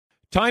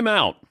Time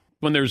out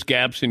when there's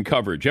gaps in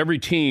coverage. Every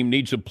team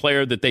needs a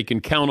player that they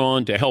can count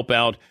on to help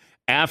out.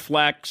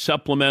 Aflac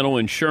Supplemental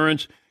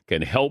Insurance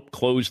can help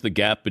close the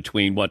gap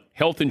between what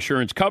health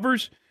insurance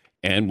covers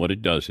and what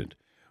it doesn't.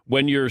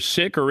 When you're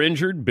sick or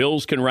injured,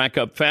 bills can rack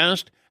up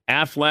fast.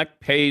 Aflac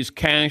pays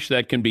cash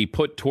that can be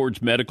put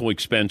towards medical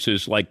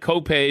expenses like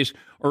copays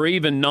or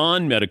even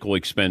non-medical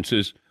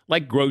expenses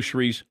like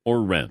groceries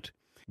or rent.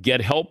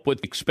 Get help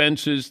with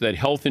expenses that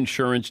health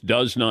insurance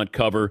does not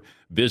cover.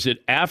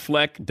 Visit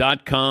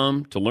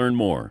Aflac.com to learn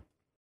more.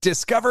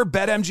 Discover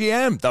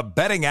BetMGM, the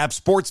betting app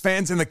sports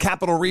fans in the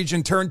capital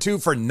region turn to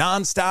for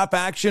nonstop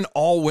action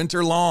all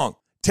winter long.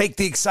 Take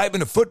the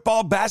excitement of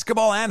football,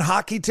 basketball, and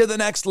hockey to the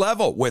next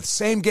level with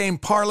same-game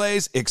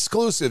parlays,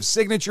 exclusive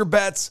signature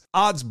bets,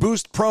 odds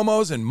boost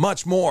promos, and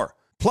much more.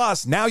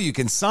 Plus, now you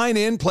can sign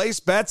in, place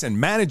bets, and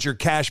manage your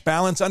cash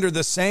balance under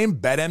the same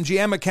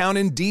BetMGM account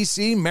in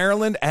D.C.,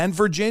 Maryland, and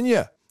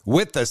Virginia.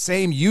 With the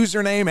same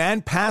username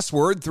and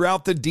password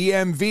throughout the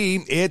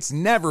DMV, it's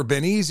never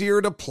been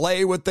easier to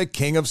play with the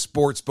king of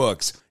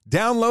sportsbooks.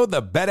 Download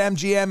the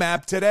BetMGM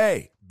app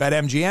today.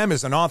 BetMGM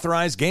is an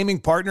authorized gaming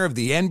partner of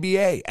the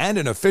NBA and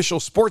an official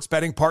sports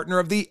betting partner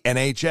of the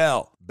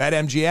NHL.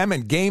 BetMGM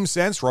and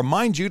GameSense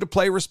remind you to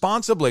play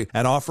responsibly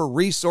and offer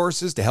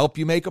resources to help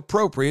you make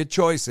appropriate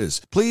choices.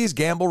 Please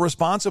gamble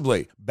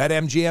responsibly.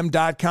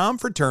 BetMGM.com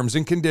for terms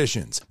and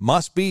conditions.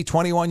 Must be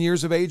 21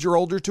 years of age or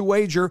older to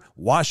wager.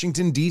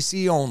 Washington,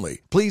 D.C.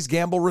 only. Please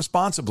gamble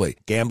responsibly.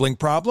 Gambling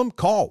problem?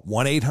 Call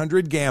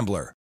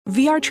 1-800-GAMBLER.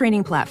 VR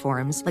training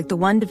platforms, like the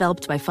one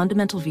developed by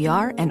Fundamental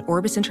VR and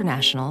Orbis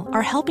International,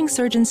 are helping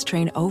surgeons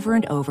train over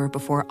and over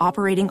before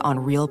operating on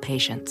real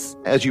patients.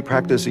 As you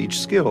practice each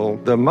skill,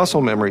 the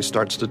muscle memory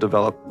starts to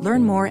develop.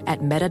 Learn more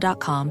at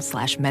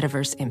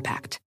meta.com/metaverse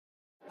impact.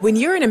 When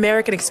you're an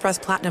American Express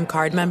Platinum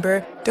card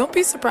member, don't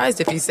be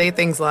surprised if you say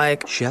things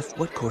like, "Chef,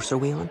 what course are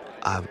we on?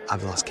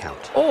 I've lost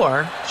count."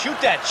 Or,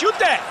 Shoot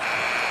that!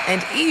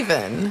 and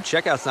even,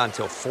 Checkout's not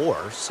until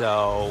 4,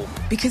 so...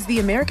 Because the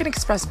American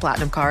Express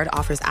Platinum Card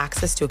offers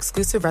access to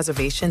exclusive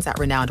reservations at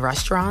renowned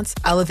restaurants,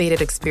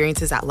 elevated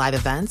experiences at live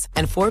events,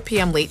 and 4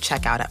 p.m. late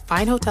checkout at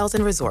fine hotels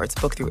and resorts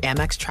booked through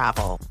Amex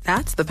Travel.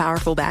 That's the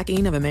powerful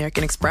backing of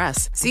American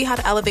Express. See how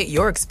to elevate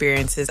your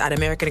experiences at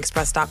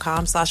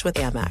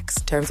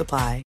americanexpress.com/withAmex. Terms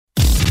apply.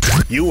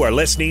 You are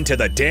listening to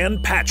The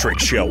Dan Patrick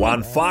Show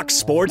on Fox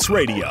Sports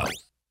Radio.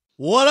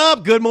 What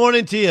up? Good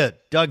morning to you.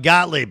 Doug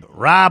Gottlieb,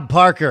 Rob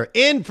Parker,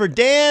 in for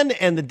Dan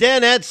and the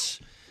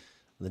Danettes.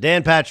 The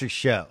Dan Patrick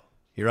Show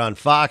here on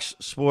Fox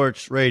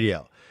Sports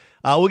Radio.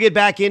 We'll get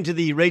back into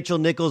the Rachel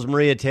Nichols,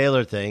 Maria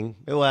Taylor thing.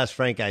 Maybe we'll ask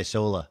Frank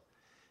Isola.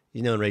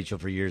 He's known Rachel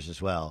for years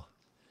as well.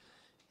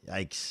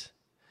 Yikes.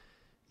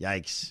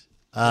 Yikes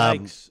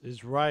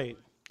is right.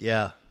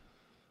 Yeah.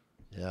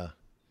 I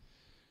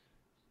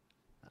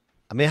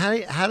mean,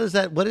 how does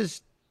that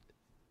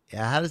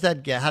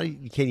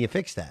can you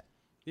fix that?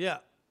 Yeah,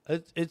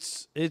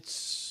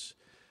 it's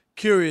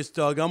curious,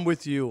 Doug. I'm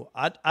with you.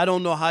 I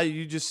don't know how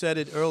you just said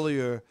it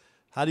earlier.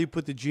 How do you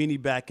put the genie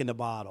back in the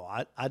bottle?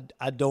 I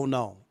don't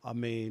know. I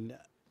mean,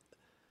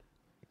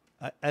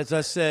 as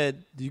I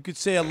said, you could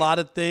say a lot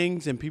of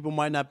things, and people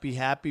might not be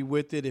happy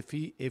with it.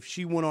 If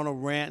she went on a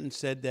rant and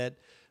said that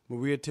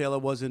Maria Taylor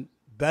wasn't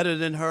better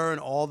than her and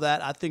all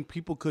that, I think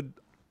people could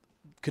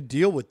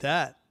deal with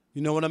that.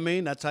 You know what I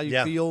mean? That's how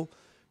you feel.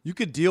 You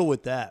could deal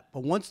with that.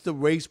 But once the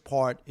race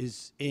part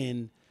is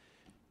in,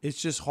 it's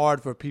just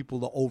hard for people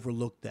to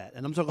overlook that.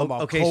 And I'm talking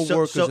about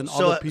co-workers and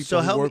other people.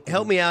 So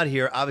help me out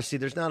here. Obviously,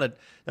 there's not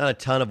a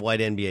ton of white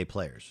NBA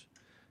players,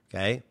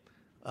 okay?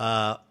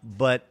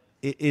 But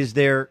is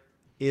there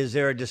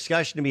a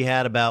discussion to be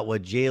had about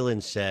what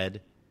Jalen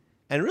said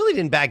and really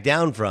didn't back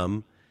down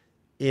from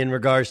in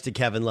regards to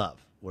Kevin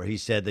Love, where he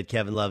said that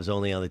Kevin Love's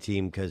only on the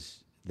team because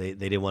they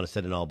didn't want to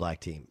set an all-black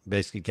team.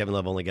 Basically, Kevin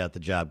Love only got the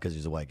job because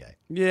he's a white guy.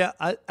 Yeah,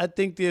 I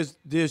think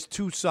there's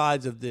two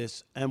sides of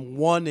this, and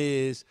one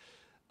is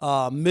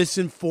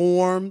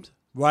misinformed,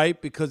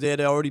 right? Because there had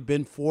already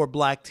been 4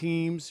 black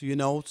teams,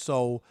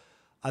 So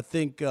I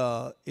think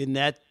in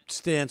that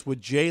stance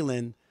with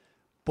Jalen,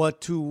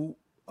 but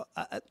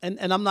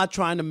and I'm not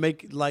trying to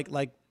make like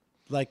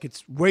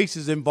it's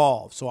races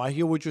involved. So I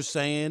hear what you're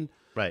saying,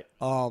 right?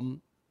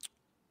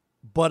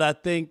 But I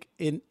think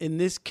in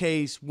this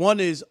case, one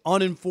is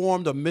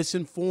uninformed or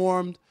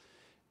misinformed.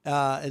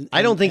 I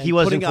don't think he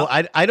was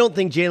informed. I don't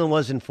think Jalen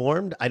was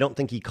informed. I don't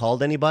think he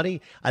called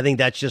anybody. I think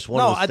that's just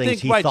one of those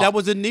things he thought. That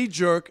was a knee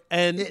jerk,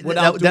 and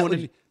without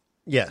doing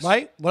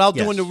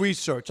the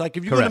research. Like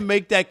if you're going to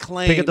make that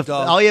claim,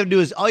 all you got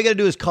to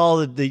do is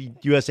call the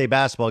USA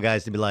basketball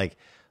guys to be like,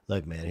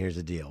 look, man, here's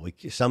the deal.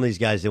 Some of these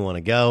guys didn't want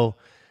to go.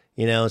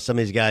 Some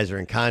of these guys are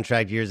in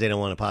contract years. They don't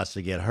want to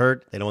possibly get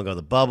hurt. They don't want to go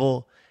to the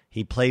bubble.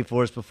 He played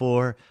for us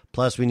before.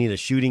 Plus, we need a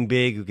shooting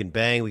big who can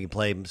bang. We can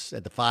play him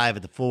at the 5,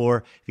 at the 4.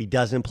 If he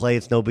doesn't play,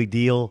 it's no big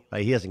deal.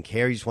 Right? He doesn't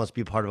care. He just wants to be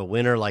a part of a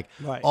winner.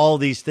 All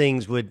these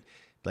things would,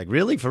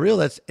 really, for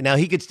real. Now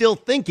he could still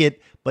think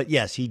it, but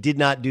yes, he did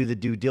not do the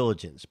due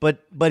diligence. But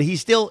he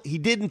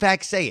did in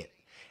fact say it,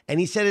 and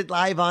he said it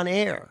live on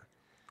air,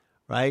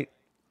 right?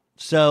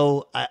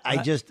 So I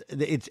just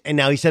it's and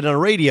now he said it on a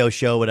radio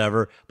show,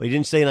 whatever, but he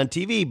didn't say it on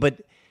TV.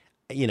 But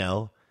you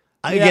know,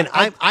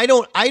 I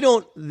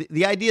don't.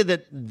 The idea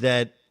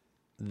that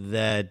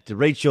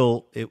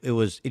Rachel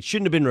it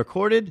shouldn't have been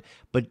recorded,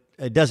 but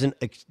it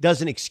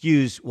doesn't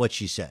excuse what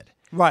she said.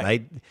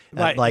 Right.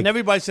 And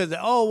everybody says that.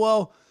 Oh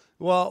well.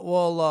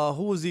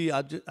 Who was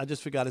I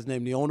just forgot his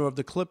name. The owner of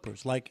the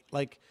Clippers, like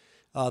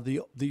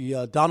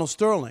the Donald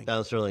Sterling.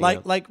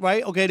 Right.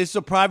 Okay, this is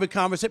a private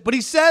conversation, but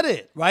he said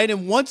it right.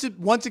 And once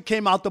it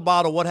came out the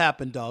bottle, what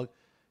happened, Doug?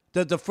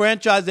 The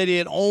franchise that he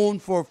had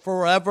owned for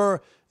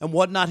forever and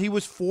whatnot, he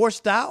was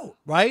forced out,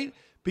 right?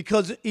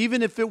 Because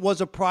even if it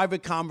was a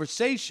private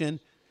conversation,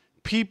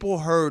 people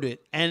heard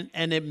it, and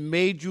it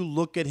made you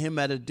look at him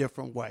at a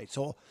different way.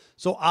 So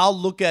I'll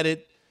look at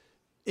it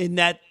in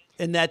that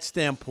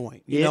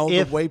standpoint.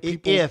 The way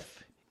people.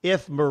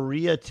 If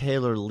Maria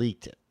Taylor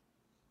leaked it,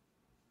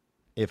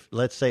 if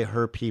let's say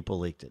her people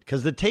leaked it,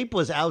 because the tape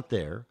was out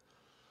there.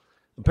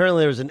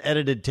 Apparently, there was an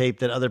edited tape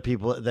that other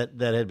people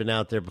that had been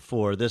out there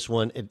before. This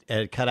one it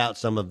had cut out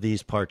some of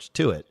these parts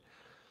to it.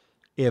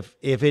 If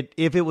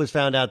it was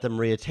found out that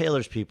Maria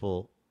Taylor's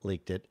people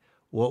leaked it,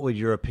 what would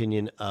your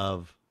opinion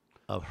of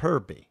her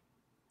be?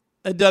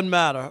 It doesn't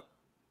matter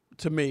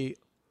to me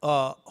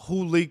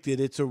who leaked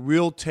it. It's a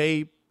real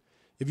tape.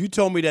 If you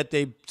told me that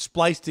they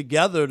spliced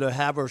together to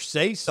have her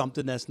say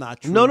something that's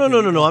not true. No.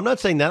 I'm not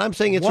saying that. I'm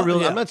saying it's a real.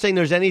 Yeah. I'm not saying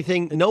there's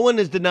anything. No one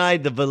has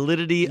denied the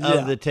validity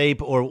of the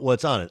tape or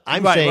what's on it.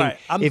 I'm saying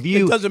if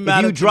you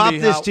drop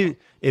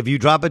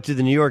it to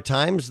the New York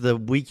Times the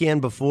weekend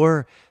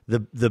before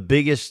the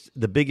biggest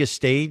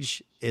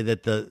stage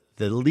that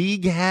the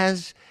league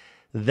has,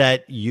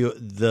 that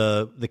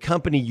the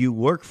company you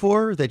work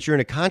for, that you're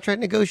in a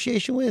contract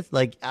negotiation with,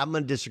 like, I'm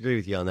going to disagree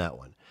with you on that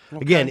one.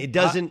 Okay. Again, it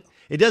doesn't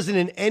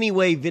in any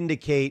way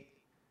vindicate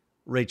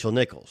Rachel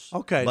Nichols.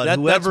 Okay, but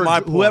that's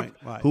my point.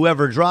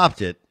 Whoever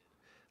dropped it,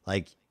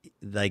 like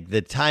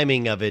the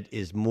timing of it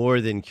is more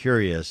than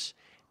curious,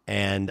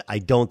 and I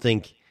don't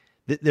think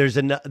there's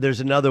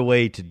another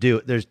way to do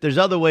it. There's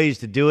other ways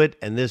to do it,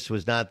 and this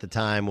was not the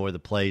time or the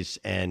place.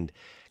 And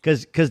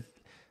because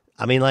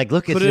I mean, like,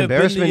 look, it's an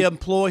embarrassment. Could it have been the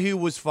employee who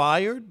was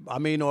fired?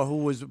 Or who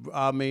was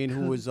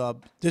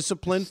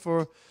disciplined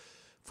for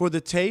the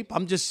tape?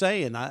 I'm just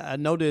saying. I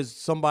know there's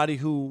somebody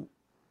who,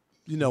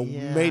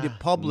 made it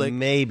public.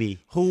 Maybe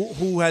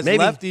who has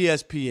left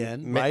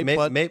ESPN, right?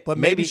 But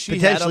maybe she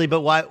potentially.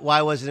 But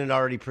why wasn't it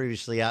already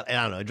previously out? I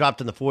don't know. It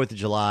dropped on the 4th of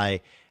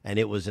July, and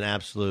it was an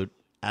absolute.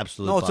 No, it's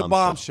bombshell. A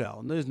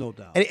bombshell. There's no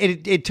doubt. And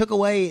it took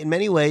away in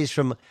many ways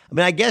from. I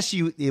mean, I guess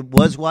it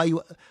was while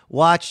you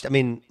watched. I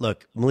mean,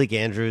 look, Malik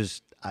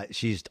Andrews,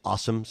 she's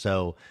awesome.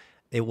 So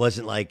it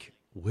wasn't like,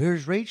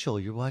 where's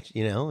Rachel? You're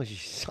watching.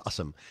 She's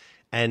awesome.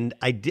 And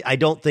I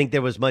don't think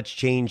there was much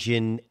change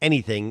in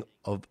anything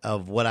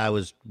of what I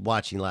was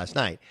watching last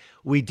night.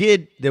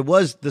 There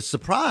was the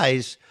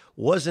surprise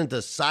wasn't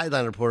the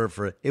sideline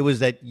reporter it was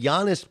that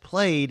Giannis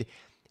played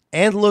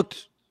and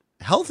looked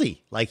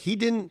healthy. Like he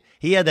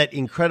had that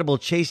incredible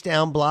chase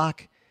down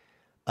block.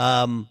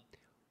 What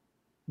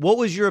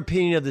was your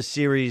opinion of the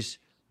series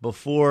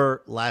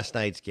before last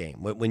night's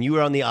game? When you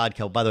were on the Odd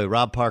Couple, by the way,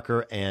 Rob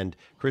Parker and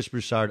Chris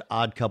Broussard,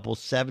 Odd Couple,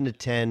 7 to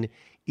 10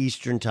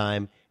 Eastern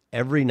time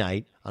every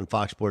night on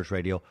Fox Sports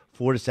Radio,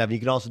 4 to 7. You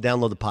can also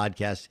download the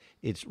podcast.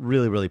 It's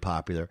really, really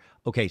popular.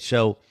 Okay,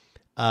 so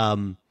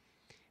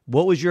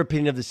what was your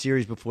opinion of the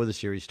series before the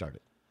series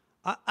started?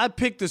 I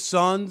picked the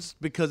Suns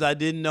because I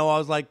didn't know. I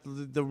was like,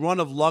 the run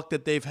of luck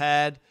that they've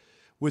had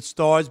with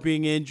stars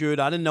being injured.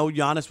 I didn't know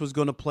Giannis was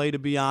going to play, to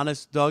be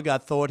honest, Doug. I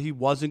thought he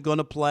wasn't going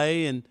to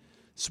play and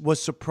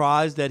was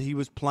surprised that he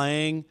was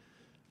playing.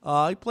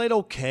 He played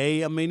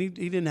okay. I mean, he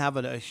didn't have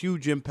a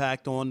huge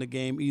impact on the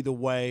game either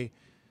way.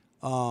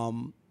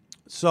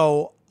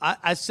 So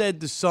I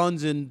said the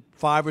Suns in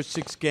 5 or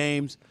 6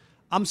 games.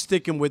 I'm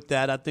sticking with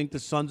that. I think the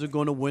Suns are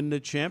going to win the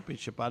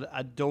championship.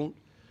 I don't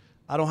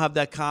have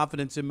that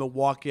confidence in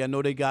Milwaukee. I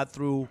know they got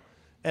through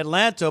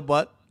Atlanta,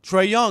 but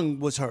Trae Young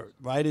was hurt,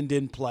 right, and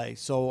didn't play.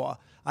 So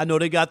I know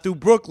they got through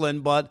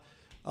Brooklyn, but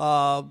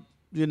Kyrie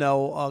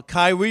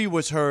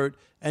was hurt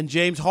and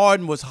James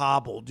Harden was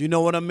hobbled. You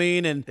know what I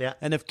mean? And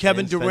if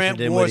Kevin Durant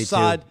wore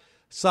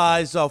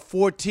size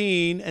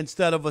 14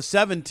 instead of a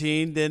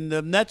 17, then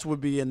the Nets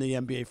would be in the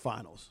NBA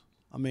Finals.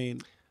 I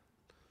mean,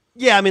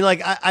 yeah, I mean,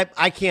 like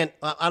I can't.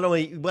 I don't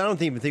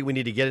even think we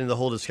need to get into the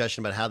whole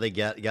discussion about how they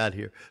got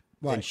here.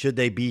 Right. And should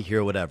they be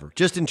here, whatever.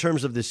 Just in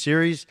terms of this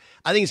series,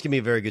 I think it's going to be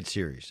a very good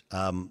series.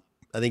 I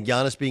think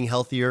Giannis being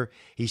healthier,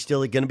 he's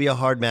still going to be a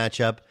hard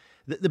matchup.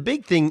 The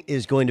big thing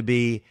is going to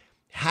be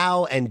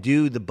how and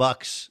do the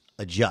Bucks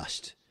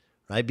adjust,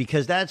 right?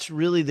 Because that's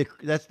really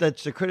that's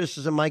the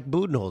criticism of Mike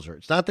Budenholzer.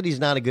 It's not that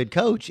he's not a good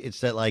coach. It's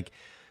that, like,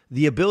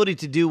 the ability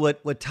to do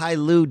what Ty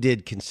Lue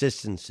did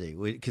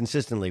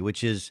consistently,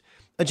 which is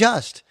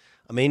adjust.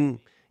 I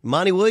mean,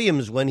 Monty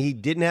Williams, when he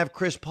didn't have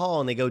Chris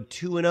Paul and they go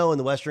 2-0 in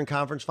the Western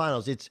Conference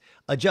Finals, it's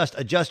adjust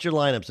your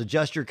lineups,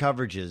 adjust your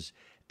coverages.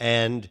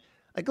 And,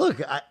 like,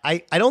 look,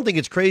 I don't think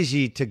it's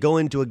crazy to go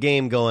into a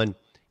game going,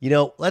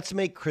 let's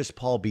make Chris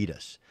Paul beat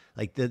us.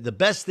 Like the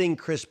best thing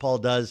Chris Paul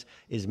does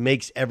is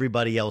makes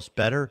everybody else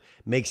better,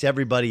 makes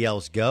everybody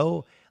else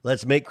go.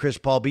 Let's make Chris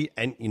Paul beat.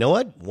 And you know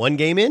what? One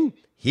game in,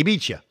 he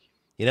beat you.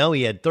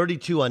 He had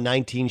 32 on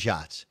 19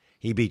 shots.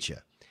 He beat you.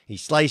 He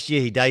sliced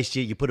you. He diced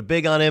you. You put a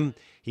big on him.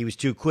 He was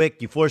too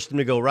quick. You forced him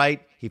to go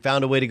right. He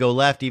found a way to go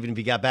left, even if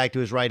he got back to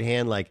his right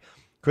hand. Like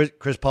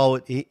Chris Paul,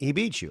 he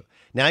beat you.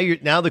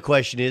 Now the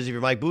question is, if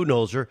you're Mike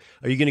Budenholzer,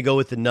 are you going to go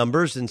with the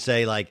numbers and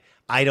say, like,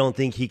 I don't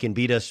think he can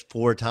beat us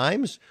 4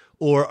 times?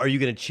 Or are you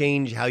going to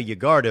change how you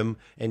guard him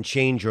and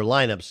change your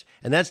lineups?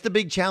 And that's the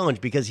big challenge,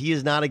 because he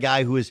is not a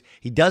guy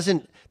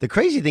the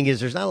crazy thing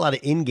is there's not a lot of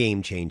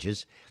in-game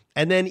changes.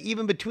 And then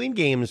even between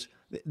games,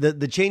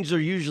 the changes are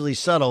usually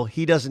subtle.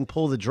 He doesn't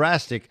pull the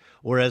drastic,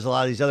 whereas a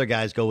lot of these other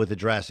guys go with the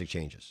drastic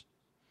changes.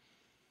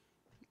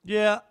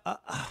 Yeah,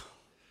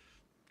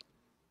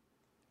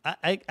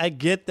 I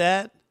get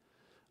that.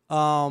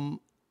 I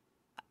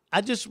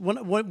just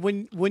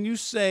when you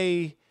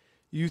say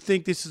you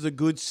think this is a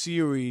good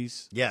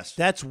series, yes,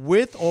 that's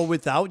with or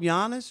without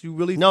Giannis. You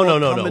really no. With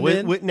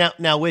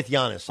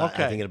Giannis,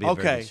 okay. I think it'll be a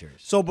very good series.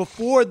 So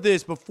before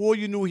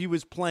you knew he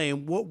was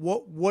playing,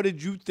 what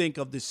did you think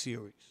of this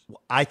series?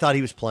 I thought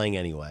he was playing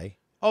anyway.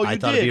 Oh, you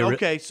did?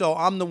 Okay, so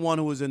I'm the one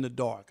who was in the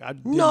dark. I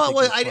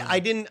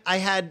didn't. I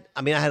had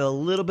a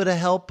little bit of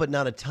help, but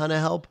not a ton of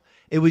help.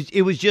 It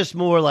was just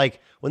more like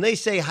when they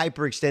say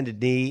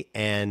hyperextended knee,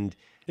 and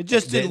it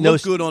just didn't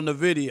look good on the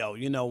video,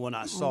 when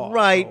I saw it.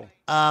 Right.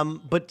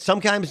 But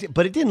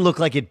it didn't look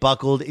like it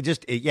buckled. It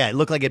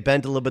looked like it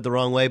bent a little bit the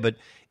wrong way, but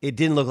it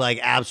didn't look like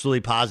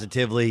absolutely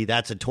positively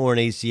that's a torn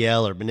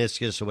ACL or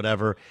meniscus or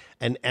whatever.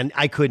 And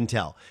I couldn't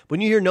tell.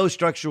 When you hear no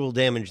structural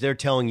damage, they're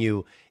telling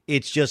you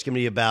it's just going to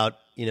be about,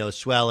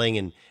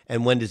 swelling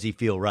and when does he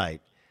feel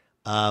right.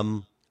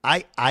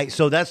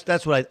 So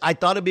that's what I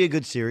thought it'd be a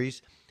good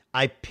series.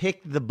 I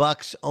picked the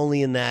Bucks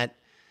only in that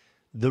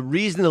the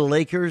reason the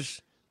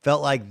Lakers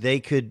felt like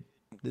they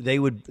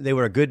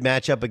were a good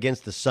matchup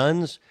against the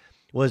Suns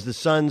was the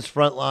Suns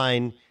front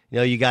line.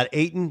 You got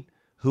Ayton,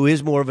 who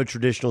is more of a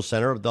traditional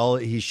center, though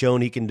he's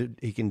shown he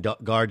can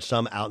guard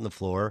some out on the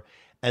floor.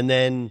 And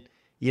then,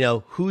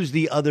 who's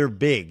the other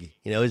big?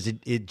 Is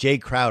it Jay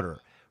Crowder,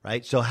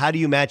 right? So how do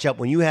you match up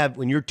when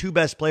your 2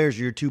 best players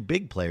are your 2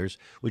 big players,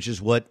 which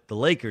is what the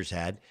Lakers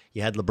had.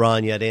 You had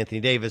LeBron, you had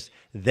Anthony Davis.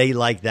 They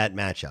like that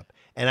matchup.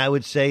 And I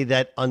would say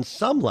that on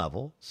some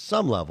level,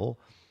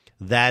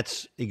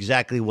 that's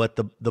exactly what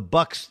the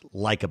Bucks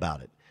like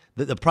about it.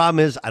 The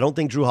problem is, I don't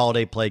think Drew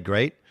Holiday played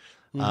great.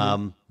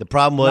 Mm-hmm. The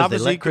problem was they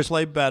let Chris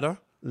play better.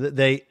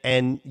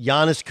 And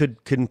Giannis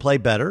couldn't play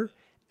better,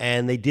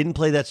 and they didn't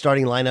play that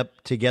starting lineup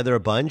together a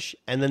bunch.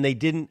 And then they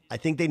didn't. I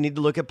think they need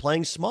to look at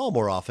playing small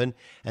more often,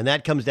 and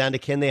that comes down to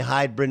can they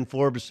hide Bryn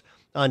Forbes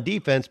on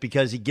defense,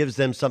 because he gives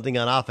them something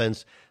on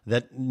offense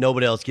that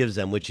nobody else gives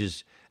them, which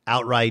is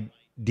outright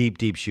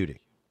deep shooting.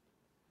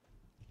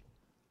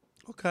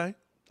 Okay.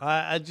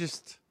 I'd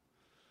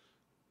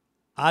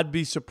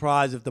be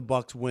surprised if the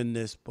Bucks win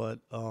this, but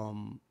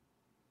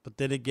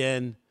then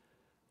again,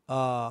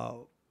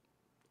 I'm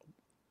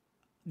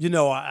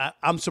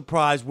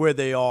surprised where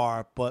they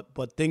are,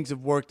 but things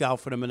have worked out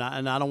for them, and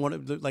I don't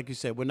want to, like you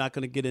said, we're not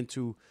going to get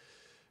into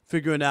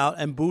figuring out.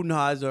 And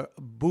Budenholzer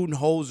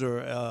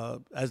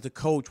as the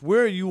coach,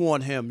 where are you on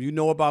him? You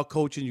know about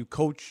coaching. You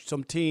coach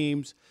some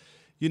teams.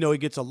 He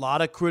gets a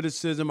lot of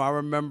criticism. I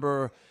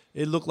remember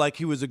it looked like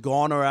he was a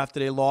goner after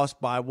they lost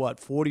by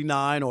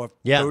 49 or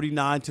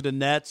 39 to the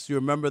Nets. You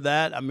remember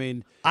that? I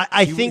mean,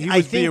 I think he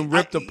was being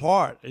ripped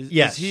apart.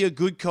 Is he a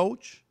good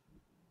coach?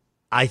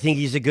 I think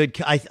he's a good.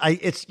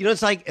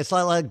 It's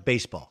like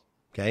baseball.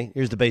 Okay,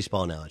 here's the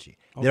baseball analogy.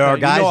 Okay. There are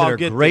guys that are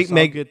great.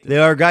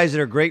 There are guys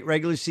that are great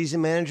regular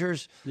season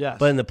managers. Yes.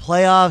 But in the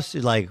playoffs,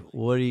 you're like,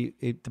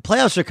 the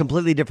playoffs are a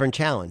completely different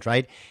challenge,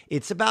 right?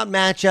 It's about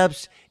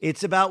matchups.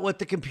 It's about what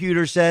the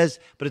computer says,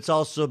 but it's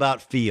also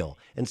about feel.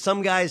 And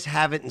some guys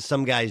have it and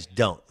some guys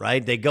don't,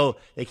 right? They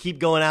keep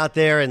going out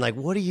there and like,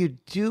 what are you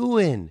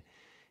doing?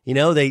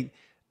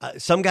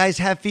 Some guys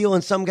have feel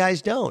and some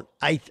guys don't.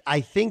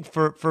 I think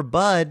for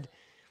Bud,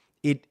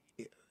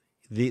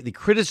 the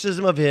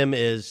criticism of him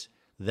is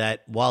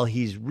that while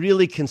he's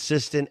really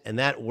consistent and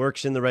that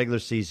works in the regular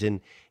season,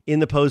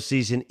 in the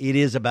postseason, it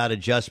is about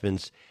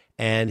adjustments,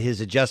 and his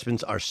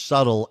adjustments are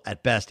subtle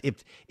at best.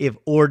 He's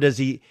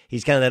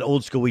kind of that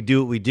old school, we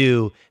do what we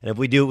do, and if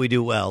we do it, we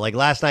do it well. Like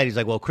last night, he's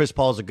like, well, Chris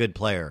Paul's a good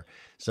player,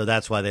 so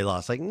that's why they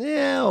lost. Like,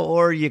 no,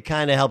 or you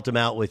kind of helped him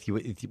out with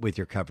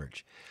your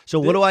coverage. So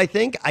what do I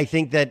think? I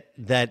think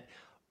that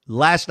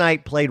last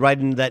night played right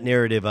into that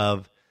narrative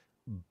of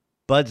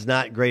Bud's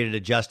not great at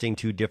adjusting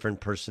to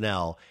different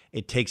personnel.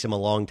 It takes him a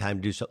long time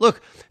to do so.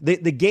 Look, the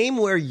game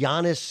where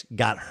Giannis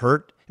got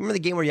hurt, remember the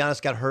game where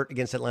Giannis got hurt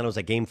against Atlanta? Was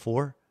that game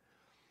 4?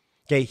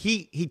 Okay,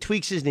 he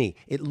tweaks his knee.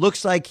 It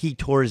looks like he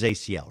tore his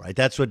ACL, right?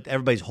 That's what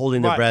everybody's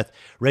holding their breath.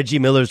 Reggie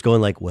Miller's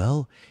going like,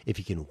 well, if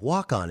he can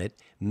walk on it,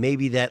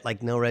 maybe that,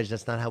 like, no, Reg,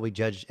 that's not how we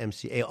judge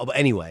MCA. Oh, but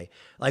anyway,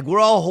 like, we're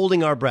all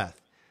holding our breath.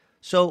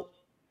 So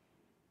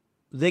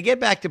they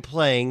get back to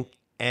playing,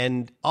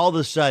 and all of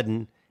a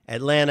sudden,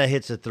 Atlanta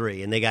hits a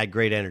 3, and they got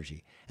great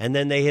energy. And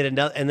then they hit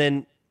another, and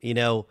then,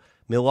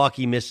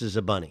 Milwaukee misses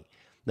a bunny.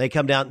 They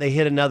come down, they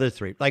hit another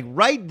 3. Like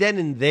right then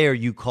and there,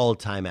 you call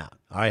timeout.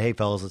 All right, hey,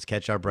 fellas, let's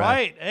catch our breath.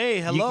 Right. Hey,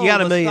 hello, you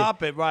got let's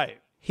stop it. Right.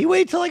 He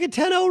waited till like a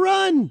 10-0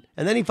 run,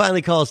 and then he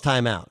finally calls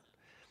timeout.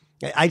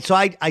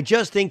 I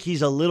just think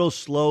he's a little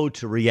slow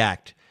to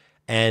react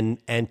and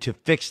to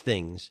fix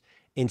things.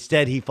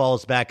 Instead, he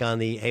falls back on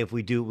the, hey, if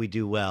we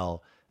do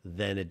well,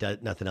 then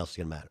nothing else is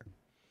going to matter.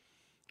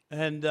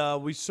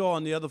 And we saw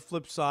on the other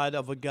flip side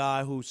of a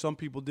guy who some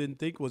people didn't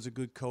think was a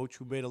good coach,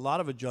 who made a lot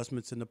of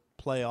adjustments in the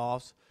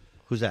playoffs.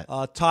 Who's that?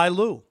 Ty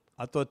Lue.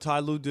 I thought Ty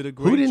Lue did a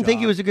great job. Who didn't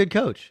think he was a good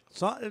coach?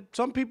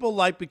 Some people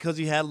like because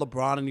he had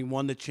LeBron and he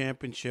won the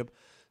championship.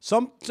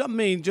 Some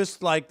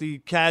just like the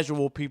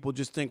casual people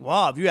just think,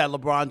 wow, if you had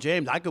LeBron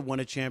James, I could win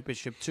a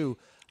championship too.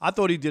 I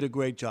thought he did a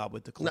great job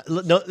with the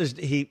Clippers. No,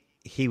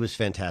 he was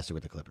fantastic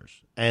with the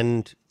Clippers.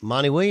 And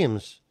Monty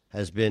Williams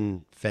has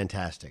been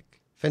fantastic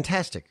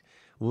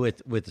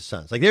with the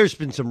Suns. Like there's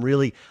been some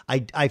really,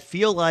 I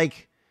feel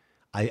like,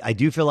 I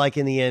do feel like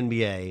in the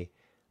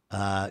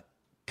NBA,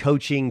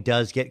 coaching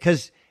does get,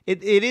 because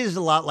it is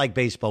a lot like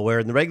baseball, where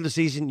in the regular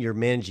season you're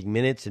managing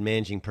minutes and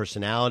managing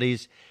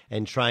personalities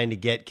and trying to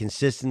get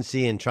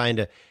consistency and trying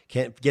to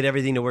get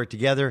everything to work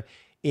together.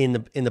 In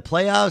the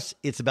playoffs,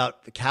 it's about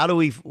how do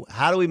we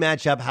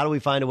match up? How do we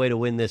find a way to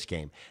win this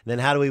game? And then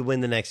how do we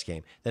win the next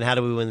game? Then how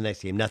do we win the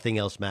next game? Nothing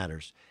else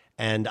matters.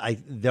 And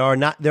there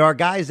are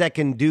guys that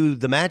can do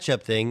the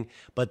matchup thing,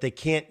 but they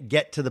can't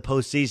get to the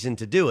postseason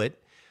to do it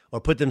or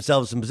put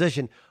themselves in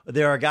position.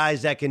 There are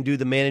guys that can do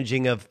the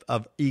managing of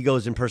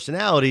egos and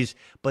personalities,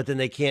 but then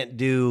they can't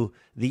do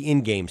the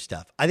in-game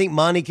stuff. I think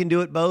Monty can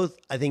do it both.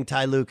 I think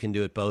Ty Lue can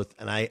do it both.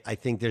 And I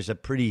think there's a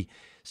pretty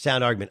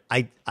sound argument.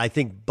 I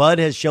think Bud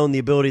has shown the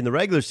ability in the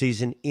regular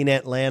season in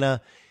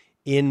Atlanta,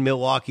 in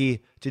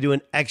Milwaukee, to do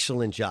an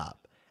excellent job.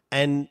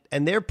 And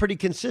they're pretty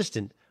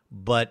consistent,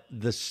 but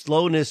the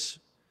slowness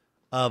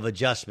of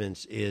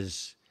adjustments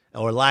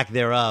or lack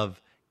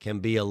thereof can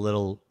be a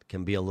little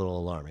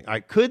alarming. All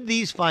right, could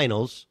these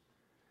finals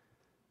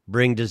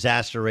bring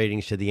disaster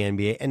ratings to the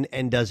NBA?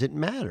 And does it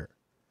matter?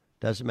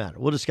 Does it matter?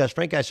 We'll discuss.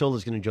 Frank Isola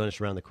is going to join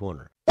us around the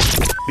corner.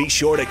 Be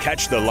sure to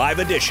catch the live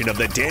edition of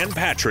the Dan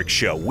Patrick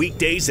Show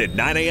weekdays at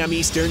 9 a.m.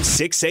 Eastern,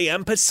 6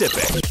 a.m.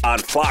 Pacific on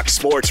Fox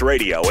Sports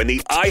Radio and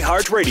the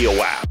iHeartRadio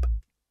app.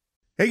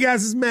 Hey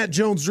guys, this is Matt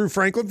Jones, Drew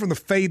Franklin from the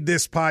Fade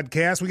This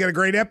podcast. We got a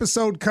great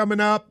episode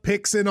coming up,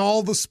 picks in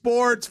all the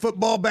sports,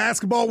 football,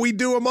 basketball, we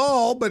do them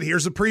all, but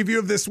here's a preview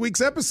of this week's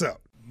episode.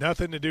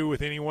 Nothing to do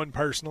with anyone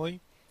personally,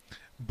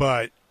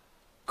 but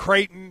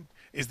Creighton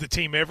is the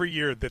team every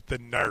year that the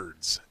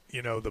nerds,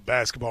 the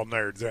basketball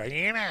nerds, they're like,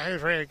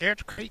 who's really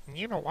good? Creighton,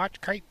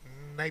 watch Creighton.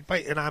 They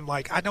play. And I'm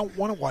like, I don't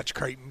want to watch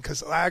Creighton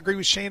because I agree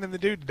with Shannon the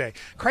dude today.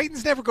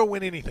 Creighton's never going to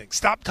win anything.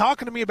 Stop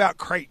talking to me about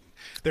Creighton.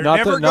 They're not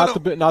never not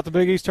the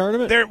Big East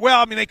tournament.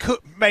 They could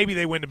maybe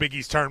they win the Big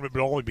East tournament, but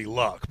it'll only be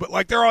luck.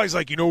 But they're always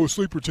like, a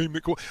sleeper team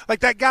that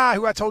like that guy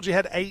who I told you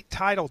had 8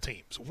 title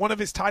teams. One of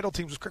his title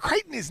teams was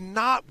Creighton is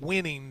not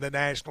winning the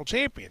national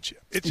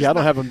championship. I don't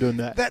have them doing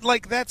that.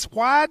 That's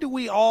why do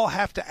we all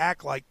have to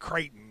act like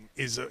Creighton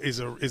is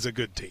a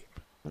good team?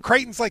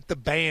 Creighton's like the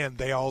band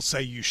they all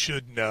say you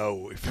should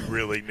know if you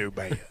really knew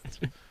bands.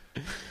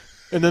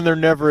 And then they're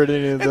never at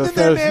any of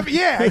the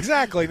yeah,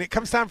 exactly. And it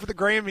comes time for the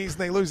Grammys, and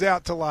they lose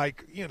out to,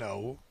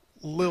 Lil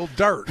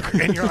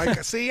Durk. And you're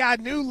like, see, I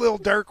knew Lil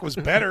Durk was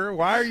better.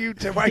 Why are you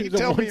telling me?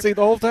 The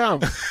whole time.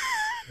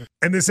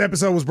 And this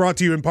episode was brought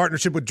to you in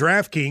partnership with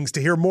DraftKings.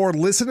 To hear more,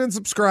 listen and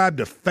subscribe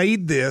to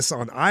Fade This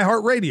on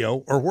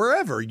iHeartRadio or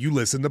wherever you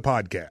listen to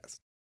podcasts.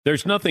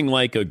 There's nothing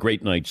like a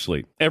great night's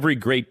sleep. Every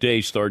great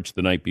day starts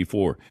the night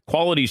before.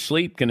 Quality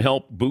sleep can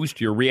help boost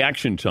your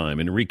reaction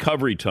time and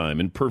recovery time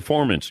and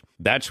performance.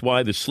 That's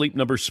why the Sleep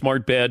Number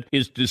Smart Bed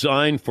is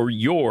designed for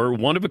your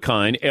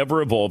one-of-a-kind,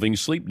 ever-evolving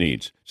sleep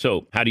needs.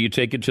 So how do you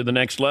take it to the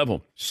next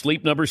level?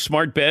 Sleep Number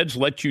Smart Beds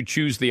let you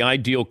choose the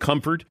ideal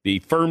comfort, the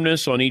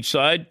firmness on each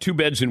side. 2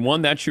 beds in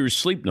one, that's your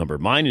sleep number.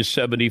 Mine is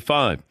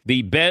 75.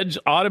 The beds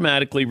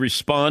automatically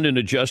respond and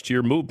adjust to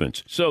your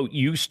movements, so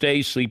you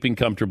stay sleeping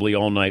comfortably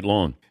all night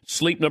long.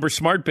 Sleep Number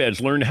Smart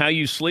Beds learn how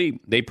you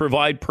sleep. They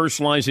provide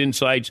personalized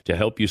insights to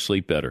help you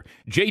sleep better.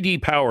 J.D.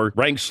 Power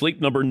ranks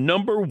Sleep Number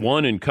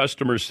 #1 in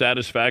customer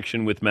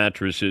satisfaction with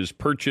mattresses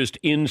purchased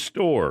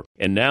in-store.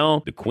 And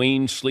now, the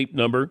Queen Sleep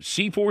Number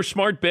C4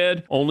 Smart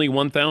Bed, only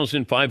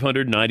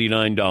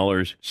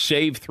 $1,599.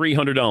 Save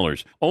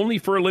 $300, only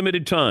for a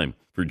limited time.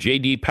 For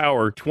J.D.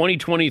 Power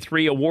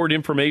 2023 award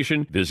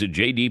information, visit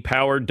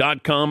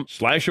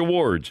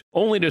jdpower.com/awards.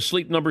 Only to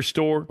Sleep Number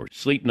store or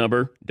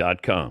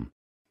sleepnumber.com.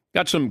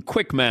 Got some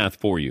quick math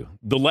for you.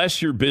 The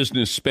less your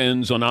business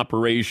spends on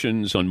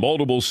operations, on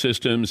multiple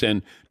systems,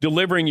 and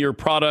delivering your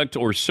product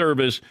or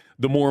service,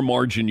 the more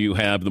margin you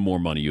have, the more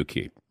money you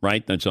keep,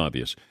 right? That's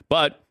obvious.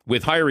 But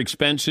with higher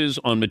expenses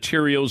on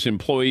materials,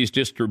 employees,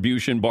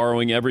 distribution,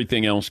 borrowing,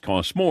 everything else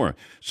costs more.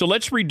 So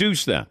let's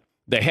reduce that.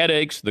 The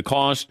headaches, the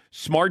cost,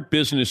 smart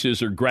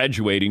businesses are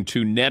graduating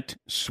to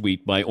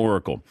NetSuite by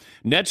Oracle.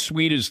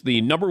 NetSuite is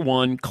the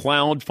 #1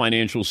 cloud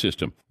financial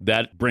system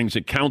that brings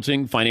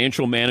accounting,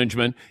 financial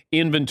management,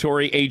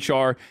 inventory,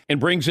 HR, and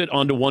brings it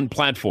onto one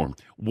platform.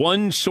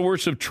 One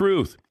source of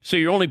truth. So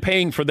you're only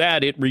paying for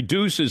that. It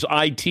reduces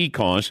IT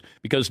costs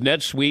because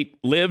NetSuite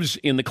lives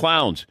in the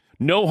clouds.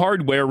 No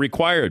hardware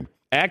required.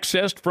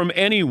 Accessed from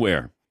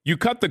anywhere. You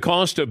cut the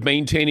cost of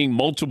maintaining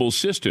multiple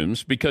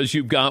systems because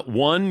you've got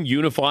one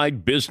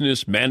unified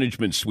business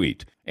management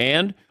suite.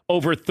 And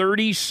over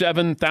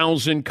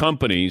 37,000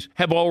 companies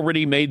have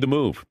already made the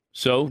move.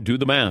 So do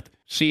the math.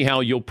 See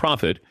how you'll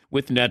profit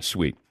with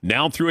NetSuite.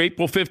 Now through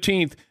April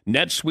 15th,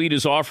 NetSuite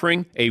is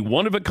offering a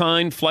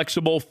one-of-a-kind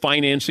flexible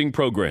financing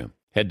program.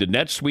 Head to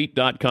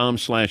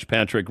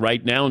netsuite.com/Patrick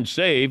right now and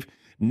save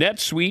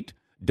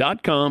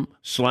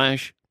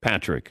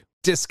netsuite.com/Patrick.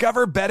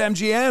 Discover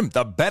BetMGM,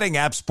 the betting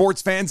app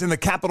sports fans in the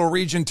capital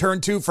region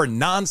turn to for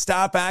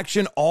nonstop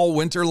action all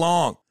winter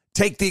long.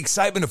 Take the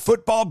excitement of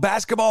football,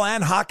 basketball,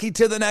 and hockey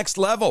to the next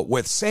level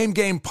with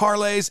same-game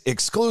parlays,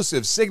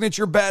 exclusive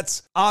signature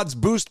bets, odds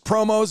boost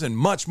promos, and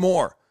much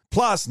more.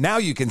 Plus, now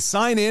you can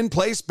sign in,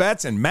 place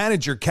bets, and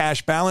manage your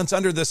cash balance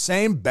under the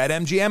same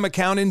BetMGM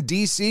account in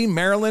D.C.,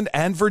 Maryland,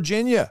 and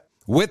Virginia.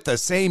 With the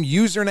same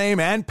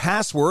username and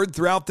password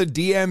throughout the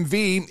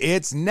DMV,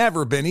 it's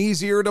never been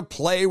easier to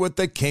play with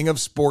the king of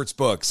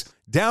sportsbooks.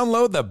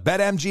 Download the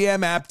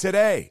BetMGM app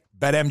today.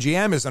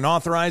 BetMGM is an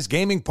authorized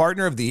gaming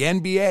partner of the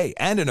NBA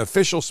and an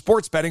official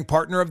sports betting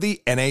partner of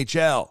the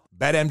NHL.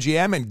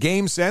 BetMGM and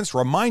GameSense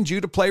remind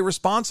you to play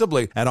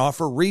responsibly and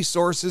offer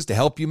resources to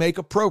help you make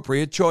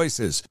appropriate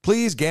choices.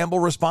 Please gamble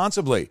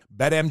responsibly.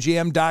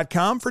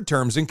 BetMGM.com for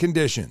terms and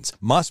conditions.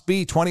 Must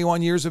be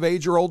 21 years of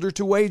age or older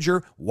to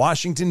wager.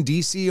 Washington,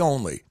 D.C.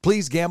 only.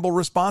 Please gamble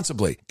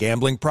responsibly.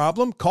 Gambling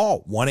problem?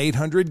 Call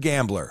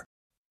 1-800-GAMBLER.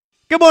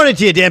 Good morning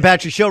to you. Dan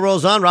Patrick Show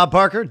rolls on. Rob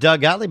Parker,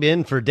 Doug Gottlieb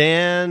in for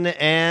Dan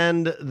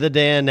and the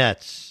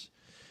Danettes.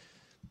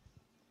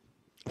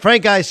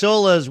 Frank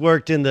Isola has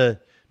worked in the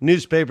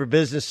newspaper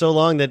business so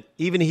long that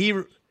even he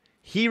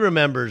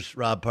remembers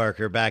Rob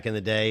Parker back in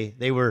the day.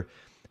 They were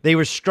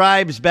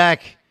scribes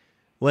back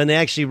when they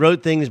actually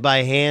wrote things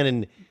by hand.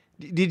 And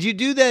did you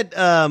do that?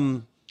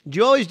 Did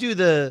you always do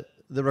the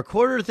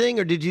recorder thing,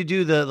 or did you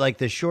do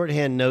the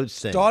shorthand notes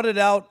thing? Started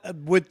out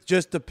with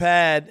just the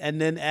pad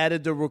and then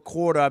added the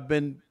recorder. I've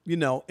been,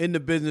 in the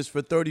business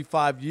for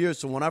 35 years.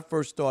 So when I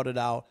first started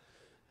out,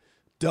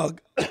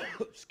 Doug,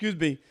 excuse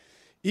me,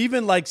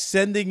 even like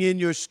sending in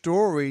your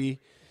story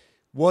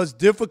was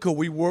difficult.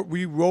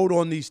 We wrote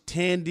on these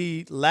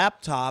Tandy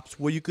laptops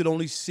where you could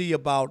only see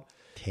about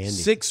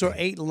 6 or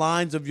 8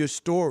 lines of your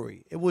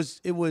story. It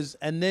was,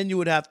 and then you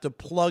would have to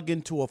plug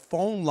into a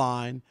phone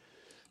line.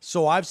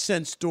 So I've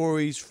sent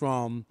stories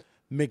from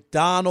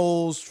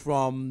McDonald's,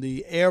 from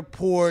the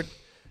airport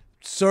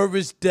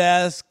service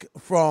desk,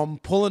 from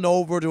pulling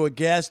over to a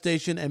gas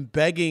station and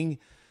begging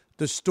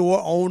the store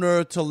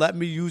owner to let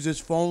me use his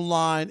phone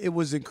line. It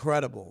was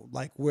incredible,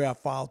 like where I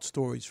filed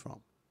stories from.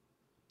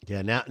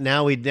 Yeah,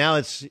 now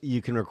it's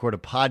you can record a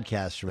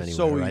podcast from anywhere,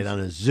 so right? On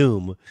a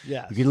Zoom.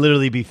 Yes. You can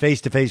literally be face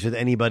to face with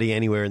anybody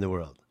anywhere in the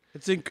world.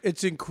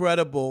 It's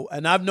incredible,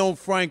 and I've known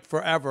Frank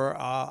forever.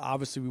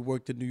 Obviously, we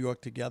worked in New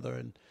York together,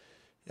 and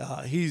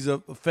he's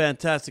a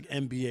fantastic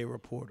NBA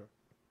reporter.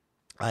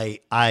 I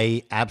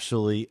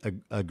absolutely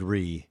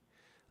agree.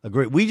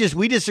 We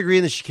disagree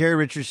in the Sha'Carri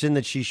Richardson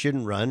that she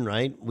shouldn't run,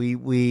 right?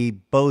 We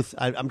both.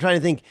 I'm trying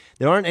to think.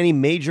 There aren't any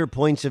major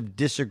points of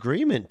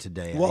disagreement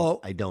today.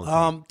 Well, I don't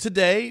think.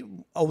 Today,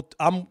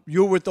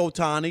 you're with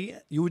Ohtani.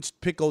 You would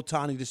pick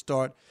Ohtani to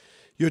start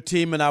your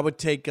team, and I would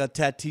take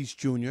Tatis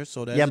Jr.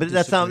 So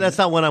that's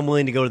not what I'm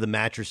willing to go to the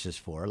mattresses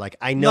for. Like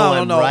I know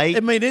I'm right.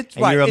 I mean, it's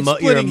right.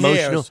 It's you're emotional,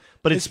 hairs.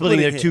 But it's splitting.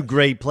 They're two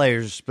great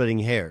players splitting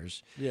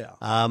hairs. Yeah.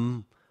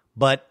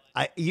 But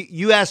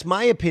you asked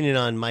my opinion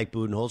on Mike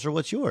Budenholzer.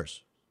 What's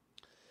yours?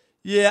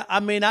 Yeah, I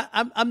mean, I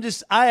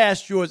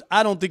asked yours.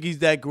 I don't think he's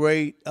that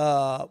great,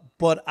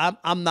 but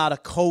I'm not a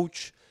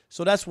coach,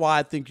 so that's why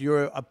I think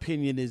your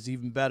opinion is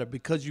even better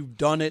because you've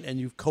done it and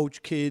you've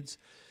coached kids.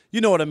 You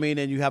know what I mean?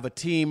 And you have a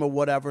team or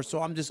whatever.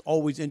 So I'm just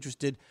always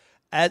interested.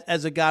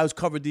 As a guy who's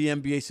covered the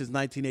NBA since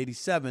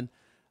 1987,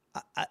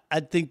 I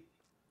think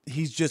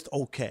he's just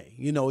okay.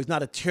 He's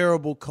not a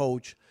terrible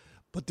coach,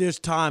 but there's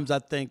times I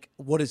think,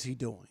 what is he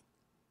doing?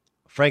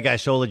 Frank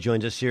Isola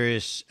joins us,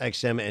 Sirius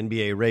XM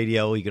NBA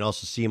Radio. You can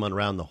also see him on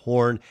Around the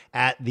Horn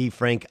at the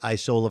Frank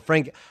Isola.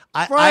 Frank,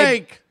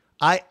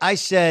 I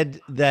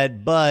said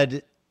that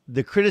Bud,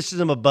 the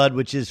criticism of Bud,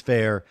 which is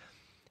fair,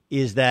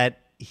 is that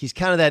he's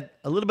kind of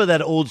a little bit of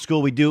that old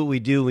school. We do what we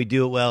do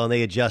it well, and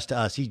they adjust to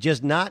us. He's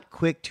just not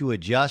quick to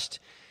adjust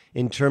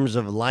in terms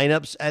of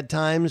lineups at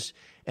times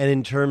and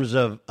in terms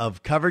of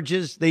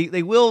coverages.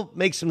 They will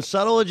make some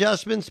subtle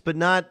adjustments, but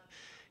not.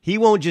 He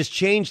won't just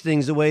change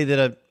things the way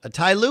that a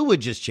Ty Lue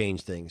would just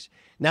change things.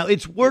 Now,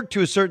 it's worked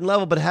to a certain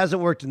level, but it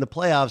hasn't worked in the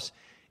playoffs.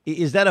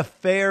 Is that a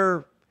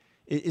fair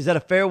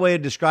way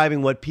of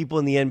describing what people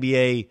in the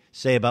NBA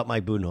say about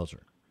Mike Budenholzer?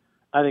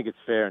 I think it's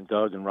fair. And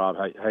Doug and Rob,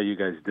 how you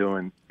guys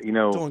doing?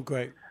 Doing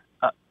great.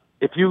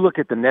 If you look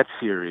at the Nets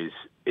series,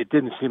 it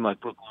didn't seem like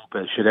Brook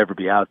Lopez should ever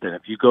be out there.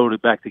 If you go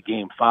back to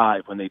Game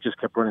 5, when they just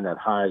kept running that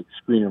high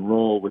screen and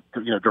roll with,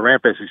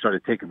 Durant basically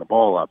started taking the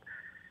ball up,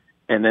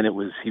 and then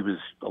he was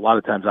a lot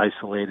of times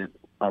isolated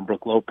on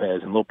Brook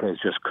Lopez, and Lopez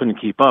just couldn't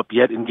keep up.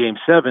 Yet in Game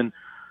 7,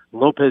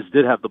 Lopez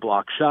did have the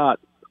block shot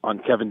on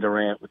Kevin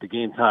Durant with the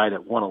game tied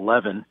at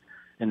 111,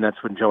 and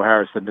that's when Joe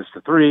Harris had missed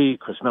the three.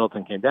 Chris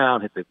Middleton came down,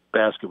 hit the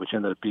basket, which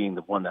ended up being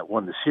the one that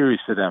won the series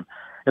to them.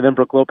 And then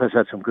Brook Lopez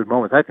had some good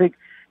moments. I think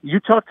you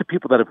talk to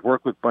people that have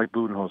worked with Mike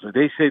Budenholzer,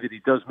 they say that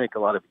he does make a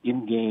lot of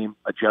in-game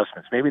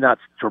adjustments. Maybe not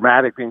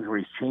dramatic things where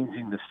he's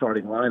changing the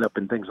starting lineup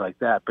and things like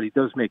that, but he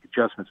does make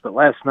adjustments. But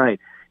last night,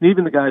 and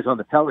even the guys on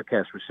the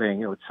telecast were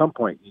saying, at some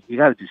point, you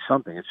got to do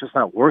something. It's just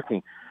not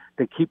working.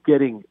 They keep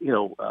getting,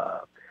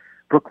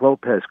 Brook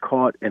Lopez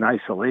caught in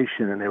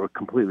isolation, and they were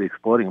completely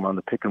exploiting him on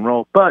the pick and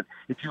roll. But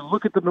if you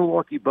look at the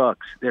Milwaukee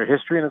Bucks, their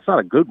history, and it's not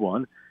a good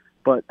one,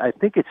 but I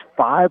think it's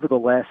 5 of the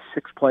last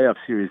 6 playoff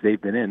series they've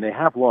been in. They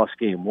have lost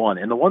Game 1.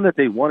 And the one that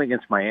they won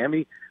against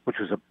Miami, which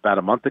was about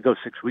a month ago,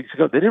 6 weeks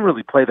ago, they didn't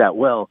really play that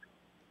well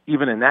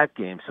even in that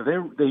game. So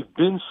they've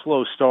been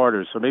slow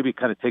starters, so maybe it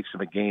kind of takes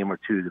them a game or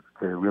two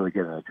to really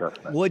get an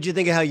adjustment. What did you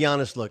think of how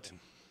Giannis looked?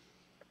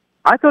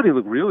 I thought he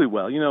looked really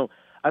well.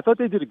 I thought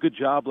they did a good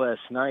job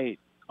last night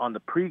on the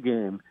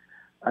pregame.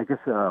 I guess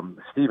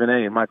Stephen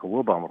A. and Michael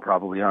Wilbon were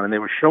probably on, and they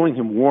were showing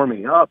him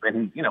warming up.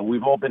 And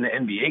we've all been to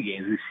NBA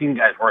games. We've seen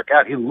guys work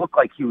out. He looked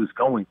like he was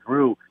going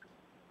through,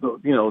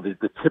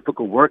 the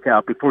typical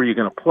workout before you're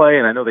going to play.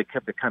 And I know they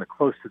kept it kind of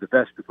close to the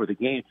vest before the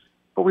game.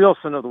 But we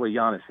also know the way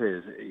Giannis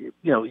is.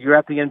 You're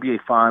at the NBA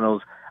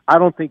Finals. I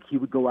don't think he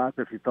would go out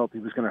there if he felt he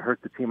was going to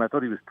hurt the team. I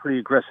thought he was pretty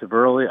aggressive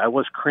early. I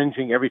was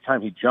cringing every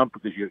time he jumped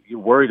because you're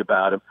worried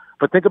about him.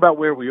 But think about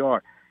where we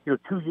are.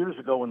 2 years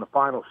ago when the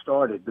finals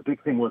started, the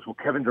big thing was, will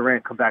Kevin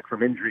Durant come back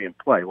from injury and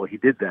play? Well, he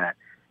did that.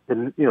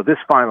 And, this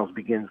finals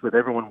begins with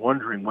everyone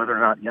wondering whether or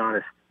not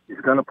Giannis is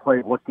going to play,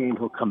 what game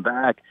he'll come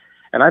back.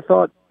 And I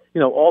thought,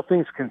 all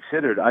things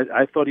considered,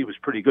 I thought he was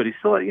pretty good. He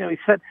still, he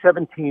set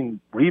 17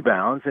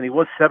 rebounds, and he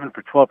was 7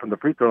 for 12 from the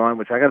free throw line,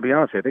 which I got to be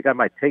honest with you, I think I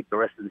might take the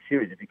rest of the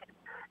series if he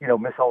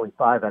can, miss only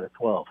 5 out of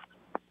 12.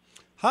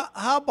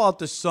 How about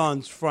the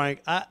Suns,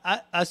 Frank?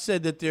 I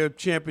said that their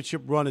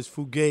championship run is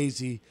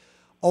fugazi,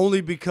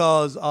 only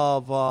because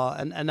of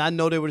and I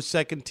know they were the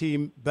second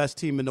best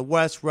team in the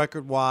West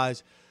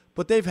record-wise,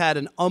 but they've had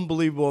an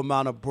unbelievable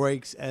amount of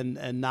breaks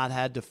and not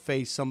had to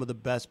face some of the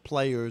best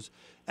players.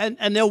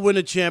 And they'll win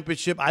a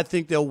championship. I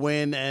think they'll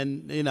win,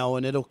 and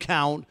it'll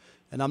count.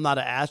 And I'm not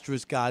an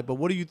asterisk guy, but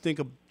what do you think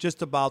of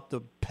just about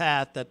the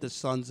path that the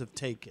Suns have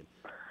taken?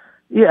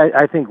 Yeah,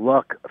 I think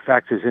luck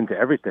factors into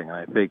everything.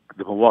 I think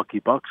the Milwaukee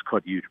Bucks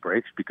caught huge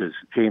breaks because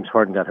James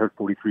Harden got hurt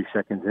 43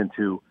 seconds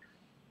into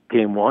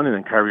Game 1, and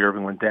then Kyrie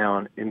Irving went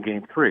down in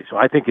Game 3. So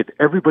I think if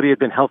everybody had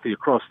been healthy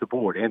across the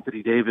board,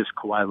 Anthony Davis,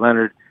 Kawhi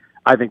Leonard,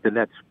 I think the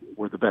Nets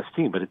were the best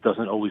team, but it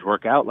doesn't always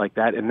work out like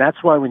that. And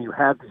that's why when you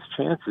have these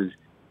chances,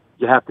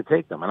 you have to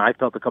take them. And I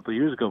felt a couple of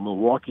years ago,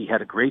 Milwaukee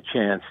had a great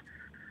chance,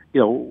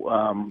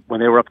 when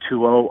they were up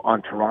 2-0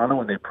 on Toronto,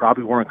 and they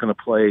probably weren't going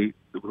to play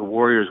the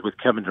Warriors with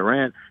Kevin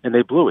Durant, and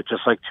they blew it.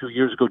 Just like 2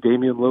 years ago,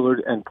 Damian Lillard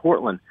and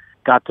Portland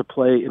got to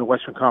play in a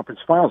Western Conference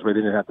Finals where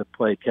they didn't have to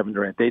play Kevin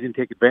Durant. They didn't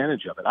take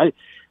advantage of it.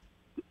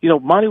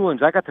 Monty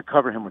Williams, I got to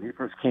cover him when he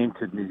first came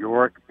to New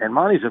York, and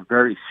Monty's a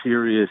very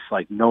serious,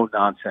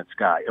 no-nonsense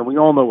guy. And we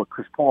all know what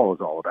Chris Paul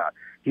is all about.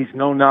 He's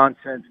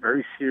no-nonsense,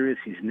 very serious.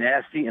 He's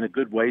nasty in a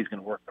good way. He's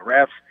going to work the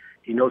refs.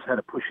 He knows how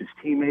to push his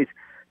teammates.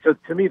 So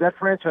to me, that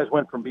franchise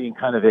went from being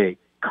kind of a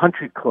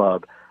country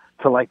club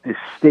to this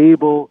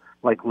stable,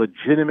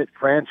 legitimate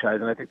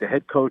franchise. And I think the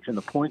head coach and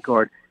the point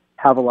guard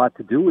have a lot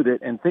to do with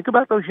it. And think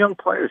about those young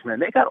players, man.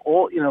 They got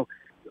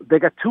they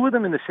got 2 of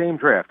them in the same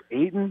draft,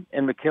 Ayton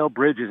and Mikal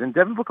Bridges, and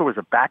Devin Booker was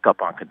a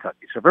backup on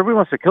Kentucky. So if everybody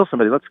wants to kill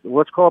somebody,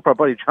 let's call up our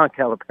buddy John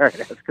Calipari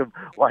and ask him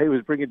why he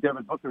was bringing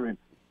Devin Booker in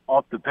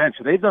off the bench.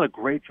 So they've done a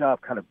great job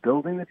kind of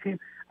building the team.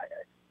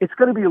 It's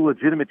going to be a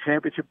legitimate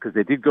championship because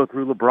they did go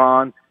through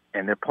LeBron,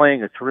 and they're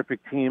playing a terrific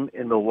team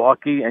in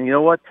Milwaukee. And you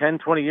know what? 10,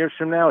 20 years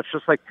from now, it's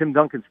just like Tim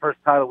Duncan's first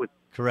title with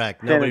Correct.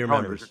 San Nobody Antonio.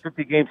 remembers. It's a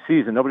 50-game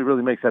season. Nobody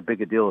really makes that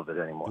big a deal of it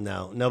anymore.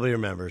 No, nobody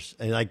remembers.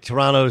 And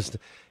Toronto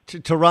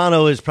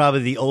is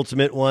probably the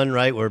ultimate one,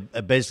 right? Where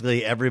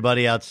basically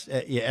everybody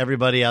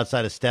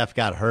outside of Steph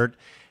got hurt,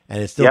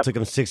 and it still took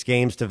them 6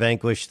 games to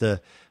vanquish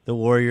the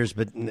Warriors.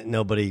 But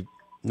nobody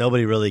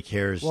really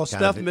cares. Well,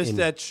 Steph missed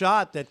that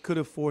shot that could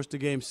have forced a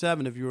Game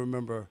 7, if you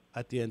remember,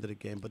 at the end of the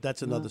game. But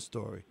that's another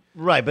story.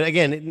 Right, but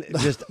again,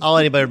 just all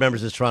anybody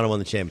remembers is Toronto won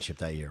the championship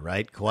that year,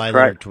 right? Kawhi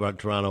Leonard,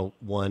 Toronto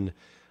won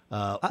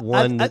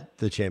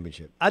the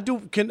championship.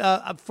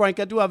 Frank,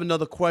 I do have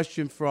another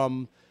question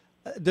from.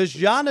 Does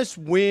Giannis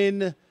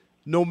win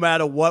no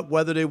matter what,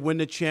 whether they win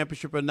the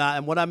championship or not?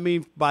 And what I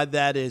mean by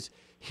that is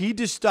he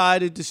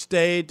decided to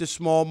stay at the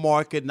small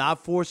market,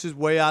 not force his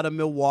way out of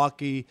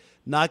Milwaukee,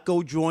 not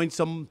go join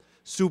some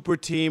super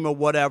team or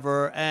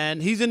whatever,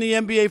 and he's in the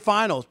NBA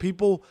Finals.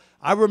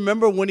 I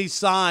remember when he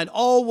signed,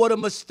 what a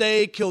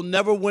mistake. He'll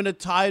never win a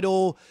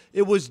title.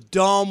 It was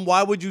dumb.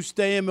 Why would you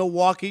stay in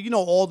Milwaukee? You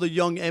know, all the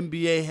young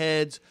NBA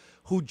heads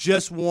who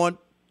just want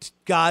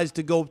guys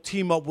to go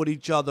team up with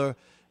each other,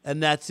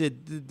 and that's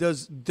it.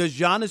 Does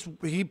Giannis,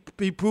 he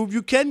prove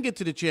you can get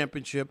to the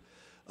championship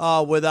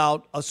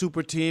without a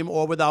super team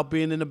or without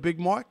being in a big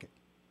market?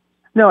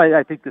 No,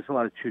 I think there's a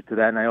lot of truth to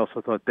that, and I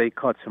also thought they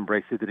caught some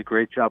breaks. They did a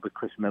great job with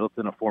Chris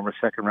Middleton, a former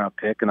second-round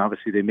pick, and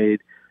obviously they made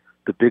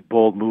the big,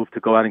 bold move to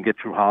go out and get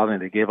Drew Holiday,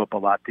 and they gave up a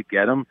lot to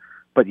get him.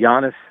 But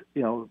Giannis,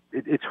 you know,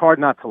 it's hard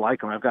not to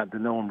like him. I've gotten to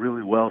know him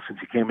really well since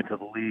he came into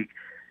the league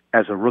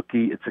as a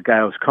rookie. It's a guy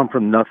who's come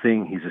from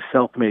nothing. He's a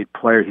self-made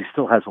player. He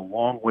still has a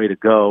long way to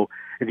go.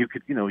 And you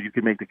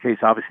could make the case,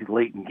 obviously,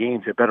 late in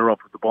games, they're better off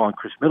with the ball in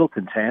Chris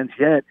Middleton's hands.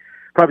 Yet,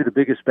 probably the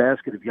biggest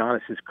basket of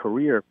Giannis's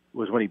career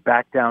was when he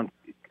backed down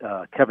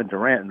Kevin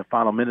Durant in the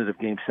final minute of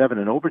Game 7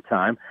 in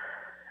overtime.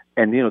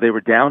 And, you know, they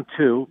were down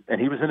 2,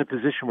 and he was in a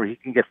position where he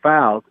can get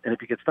fouled, and if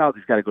he gets fouled,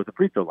 he's got to go to the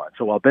free throw line.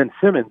 So while Ben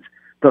Simmons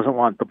doesn't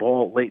want the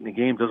ball late in the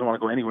game, doesn't want to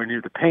go anywhere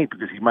near the paint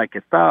because he might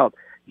get fouled,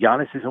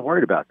 Giannis isn't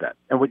worried about that.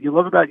 And what you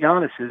love about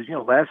Giannis is, you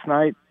know, last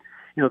night,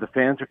 you know, the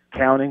fans are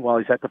counting while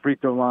he's at the free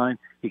throw line.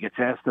 He gets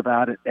asked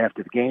about it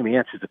after the game. He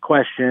answers the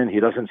question. He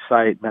doesn't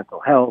cite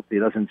mental health. He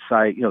doesn't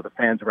cite, you know, the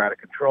fans are out of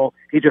control.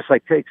 He just,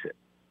 takes it.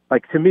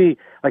 To me,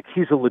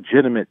 he's a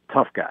legitimate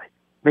tough guy.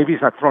 Maybe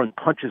he's not throwing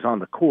punches on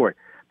the court,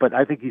 but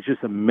I think he's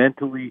just a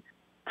mentally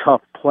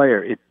tough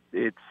player.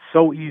 It's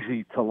so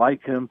easy to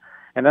like him,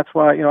 and that's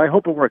why, you know, I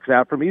hope it works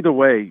out for him. Either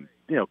way,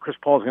 you know, Chris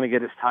Paul's going to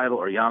get his title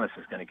or Giannis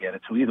is going to get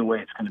it. So either way,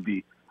 it's going to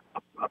be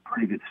a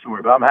pretty good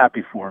story. But I'm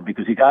happy for him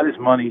because he got his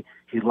money.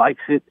 He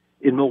likes it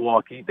in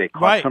Milwaukee. They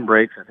caught some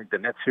breaks. I think the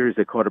Nets series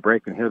they caught a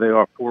break, and here they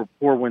are,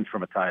 four wins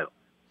from a title.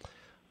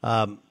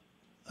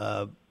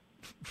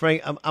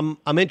 Frank,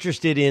 I'm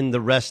interested in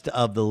the rest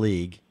of the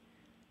league.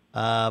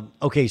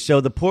 Okay,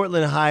 so the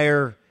Portland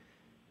hire,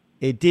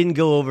 it didn't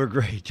go over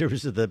great. There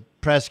was the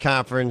press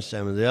conference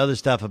and the other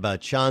stuff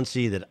about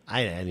Chauncey that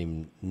I hadn't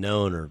even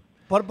known or.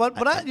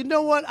 But you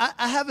know what?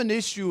 I have an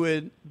issue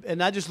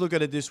and I just look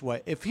at it this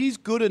way. If he's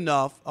good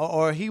enough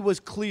or he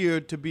was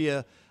cleared to be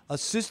a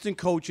assistant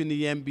coach in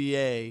the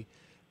NBA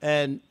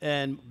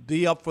and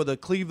be up for the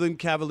Cleveland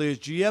Cavaliers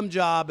GM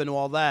job and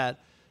all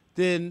that,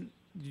 then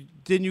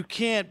you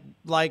can't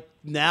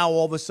now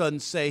all of a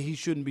sudden say he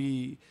shouldn't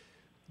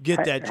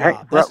get that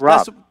job.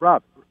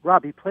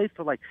 Rob, he played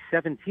for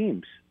 7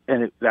 teams,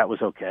 and that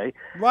was okay.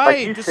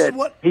 Right. Like you said,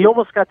 he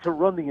almost got to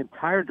run the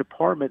entire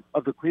department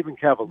of the Cleveland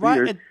Cavaliers.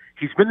 Right.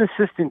 He's been an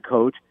assistant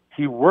coach.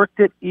 He worked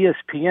at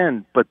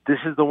ESPN, but this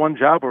is the one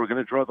job where we're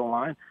going to draw the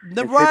line.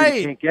 Right.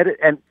 He can't get it.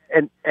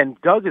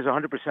 And Doug is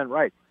 100%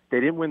 right. They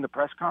didn't win the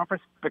press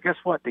conference, but guess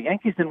what? The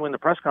Yankees didn't win the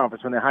press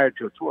conference when they hired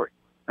Joe Torre.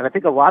 And I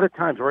think a lot of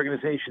times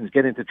organizations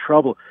get into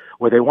trouble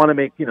where they want to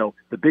make,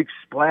 the big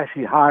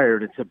splashy hire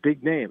and it's a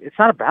big name. It's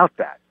not about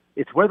that.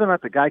 It's whether or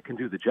not the guy can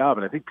do the job.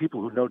 And I think people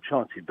who know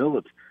Chauncey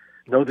Billups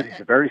know that he's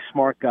a very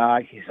smart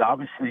guy. He's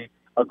obviously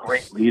a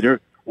great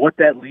leader. What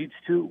that leads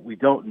to, we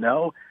don't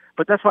know.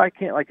 But that's why I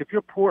can't, if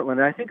you're Portland,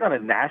 and I think on a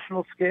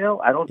national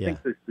scale, I don't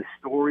think the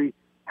story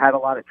had a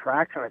lot of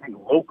traction. I think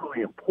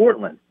locally in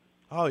Portland,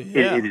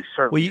 it is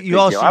certainly.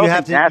 Well,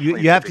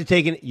 you have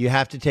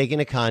to take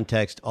into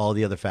context all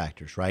the other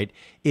factors, right?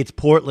 It's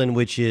Portland,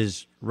 which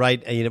is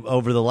right.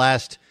 Over the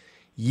last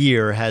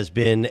year has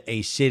been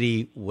a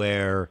city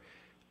where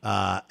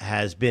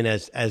has been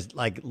as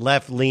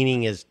left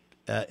leaning as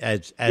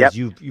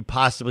you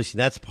possibly see.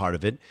 That's part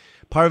of it.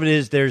 Part of it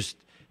is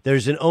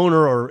there's an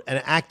owner or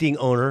an acting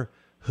owner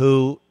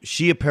who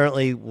she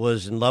apparently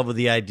was in love with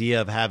the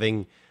idea of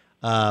having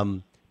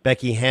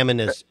Becky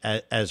Hammond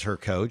as her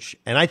coach.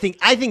 And I think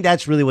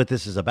that's really what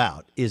this is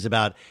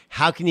about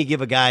how can you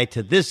give a job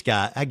to this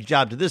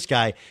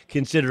guy,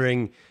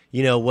 considering,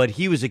 what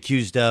he was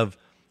accused of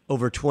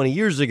over 20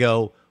 years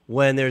ago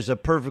when there's a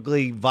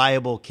perfectly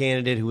viable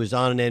candidate who was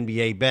on an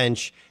NBA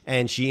bench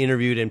and she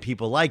interviewed and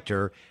people liked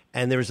her.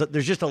 And there's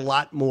just a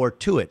lot more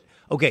to it.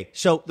 Okay,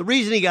 so the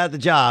reason he got the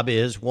job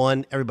is,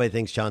 one, everybody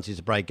thinks Chauncey's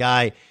a bright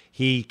guy.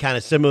 He kind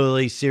of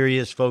similarly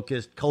serious,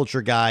 focused,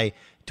 culture guy.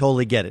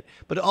 Totally get it.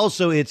 But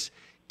also it's,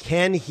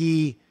 can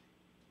he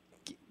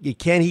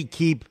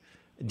keep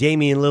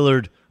Damian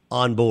Lillard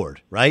on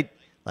board, right?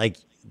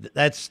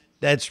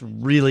 That's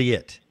really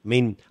it. I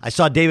mean, I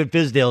saw David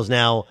Fizdale's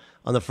now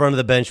on the front of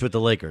the bench with the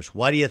Lakers.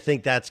 Why do you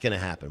think that's going to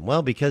happen?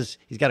 Well, because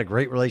he's got a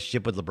great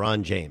relationship with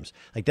LeBron James.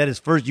 That is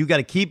first. You got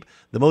to keep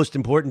the most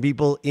important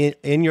people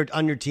on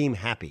your team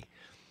happy.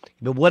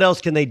 But what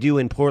else can they do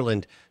in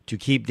Portland to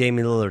keep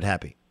Damian Lillard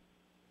happy?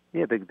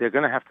 Yeah, they're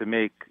going to have to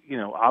make,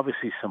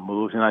 obviously some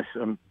moves.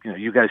 And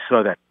you guys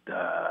saw that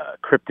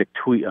cryptic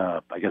tweet. I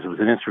guess it was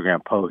an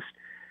Instagram post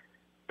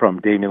from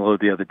Damian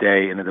Lillard the other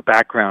day, and in the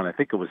background, I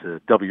think it was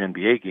a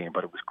WNBA game,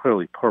 but it was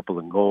clearly purple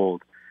and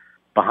gold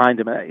behind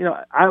him.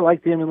 I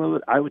like Damian Lillard.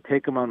 I would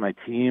take him on my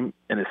team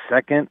in a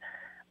second.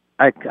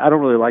 I don't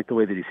really like the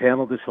way that he's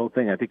handled this whole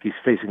thing. I think he's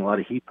facing a lot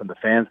of heat from the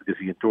fans because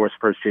he endorsed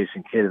first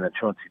Jason Kidd and then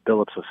Chauncey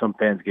Billups, so some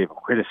fans gave him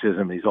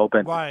criticism. He's all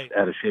bent out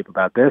of shape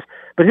about this.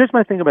 But here's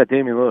my thing about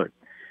Damian Lillard.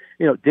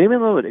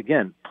 Damian Lillard,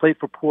 again, played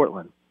for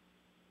Portland,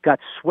 got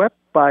swept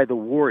by the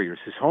Warriors,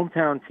 his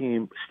hometown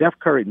team, Steph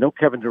Curry, no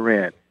Kevin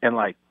Durant, and,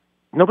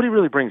 nobody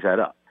really brings that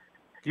up.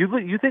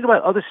 You think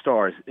about other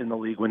stars in the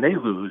league, when they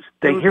lose,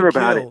 they hear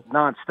about it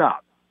nonstop.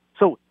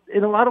 So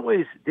in a lot of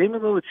ways,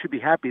 Damian Lillard should be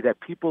happy that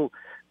people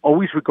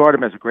always regard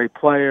him as a great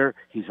player.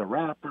 He's a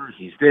rapper.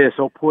 He's this.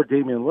 Oh, poor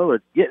Damian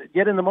Lillard.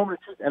 Yet in the moment,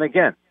 and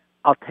again,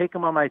 I'll take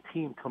him on my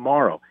team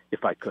tomorrow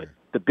if I could.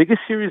 The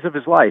biggest series of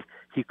his life,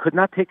 he could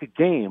not take a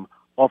game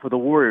off of the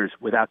Warriors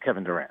without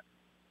Kevin Durant.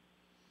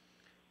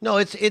 No,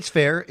 it's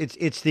fair. It's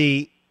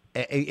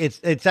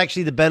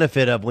actually the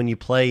benefit of when you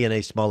play in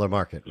a smaller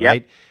market,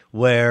 right?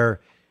 Where,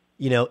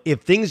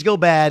 if things go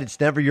bad, it's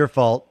never your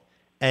fault.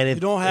 And if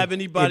you don't have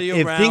anybody around,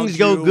 if things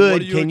go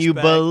good, can you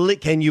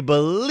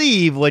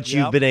believe what Yep.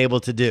 you've been able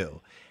to do?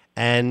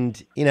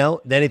 And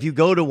then if you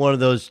go to one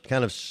of those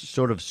kind of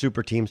sort of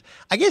super teams,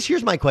 I guess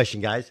here's my question,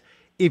 guys: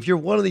 if you're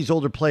one of these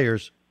older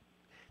players,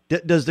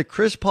 does the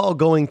Chris Paul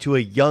going to a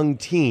young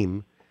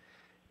team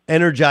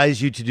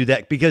energize you to do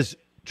that? Because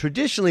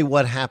traditionally,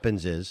 what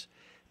happens is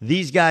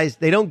these guys,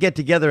 they don't get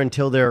together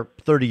until they're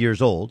 30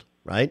 years old,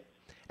 right?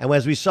 And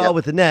as we saw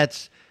with the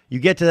Nets, you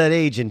get to that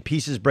age and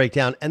pieces break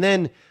down. And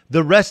then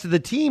the rest of the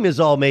team is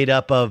all made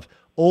up of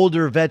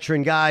older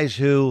veteran guys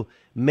who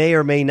may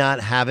or may not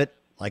have it,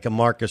 like a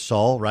Marc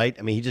Gasol, right?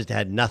 I mean, he just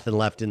had nothing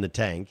left in the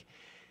tank.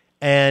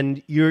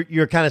 And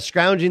you're kind of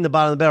scrounging the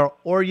bottom of the barrel.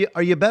 Or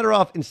are you better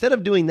off, instead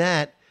of doing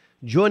that,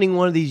 joining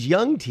one of these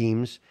young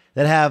teams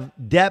that have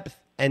depth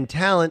and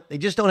talent? They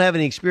just don't have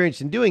any experience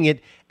in doing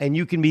it, and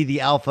you can be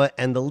the alpha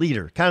and the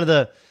leader.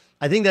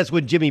 I think that's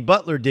what Jimmy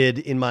Butler did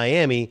in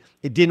Miami.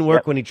 It didn't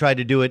work when he tried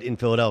to do it in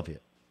Philadelphia.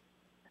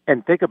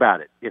 And think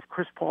about it. If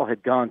Chris Paul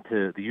had gone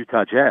to the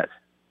Utah Jazz,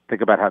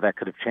 think about how that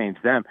could have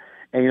changed them.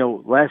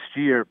 And, last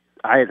year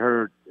I had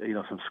heard,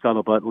 some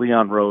scuttlebutt.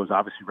 Leon Rose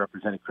obviously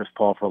represented Chris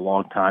Paul for a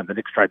long time. The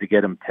Knicks tried to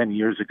get him 10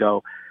 years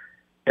ago.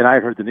 And I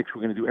had heard the Knicks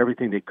were going to do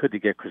everything they could to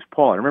get Chris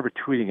Paul. I remember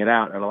tweeting it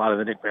out, and a lot of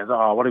the Knicks fans,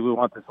 what do we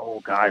want this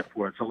old guy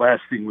for? It's the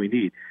last thing we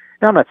need.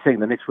 Now, I'm not saying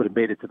the Knicks would have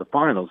made it to the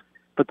finals,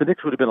 but the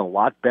Knicks would have been a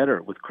lot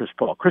better with Chris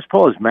Paul. Chris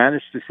Paul has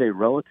managed to stay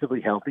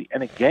relatively healthy,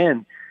 and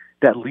again,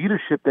 that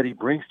leadership that he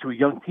brings to a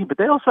young team. But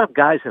they also have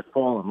guys that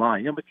fall in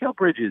line. Mikal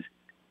Bridges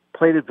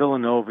played at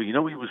Villanova. He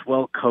was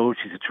well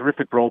coached. He's a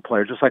terrific role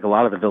player, just like a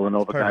lot of the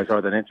Villanova guys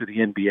are that enter the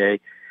NBA.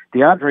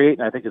 DeAndre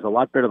Ayton, I think, is a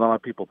lot better than a lot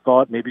of people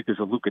thought, maybe because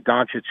of Luka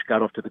Doncic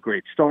got off to the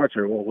great starts,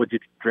 or, would you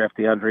draft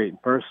DeAndre Ayton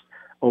first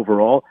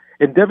overall?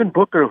 And Devin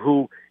Booker,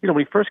 who, when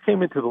he first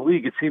came into the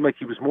league, it seemed like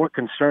he was more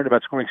concerned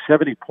about scoring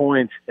 70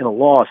 points in a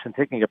loss and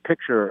taking a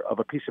picture of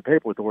a piece of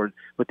paper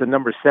with the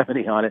number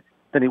 70 on it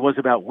than he was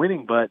about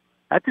winning. But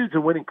that dude's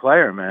a winning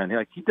player, man.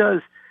 He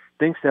does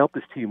things to help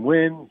his team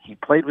win. He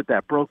played with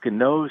that broken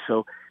nose.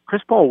 So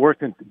Chris Paul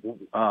walked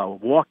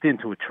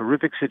into a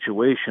terrific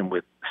situation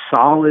with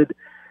solid,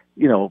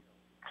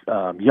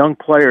 young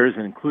players,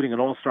 and including an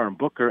all-star in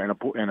Booker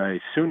and a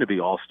soon-to-be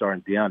all-star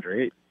in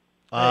DeAndre Ayton.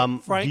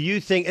 Do you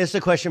think, it's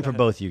a question for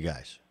both you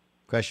guys.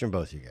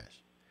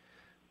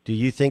 Do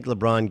you think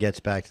LeBron gets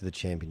back to the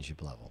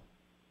championship level?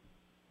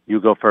 You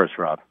go first,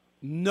 Rob.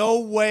 No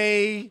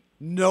way,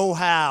 no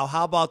how.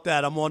 How about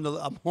that? I'm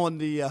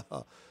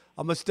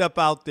gonna step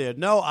out there.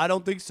 No, I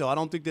don't think so. I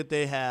don't think that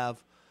they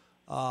have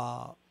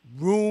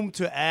room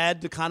to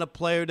add the kind of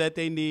player that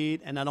they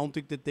need, and I don't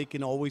think that they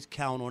can always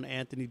count on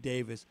Anthony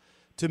Davis.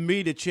 To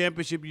me, the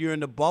championship year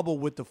in the bubble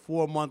with the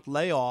 4-month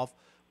layoff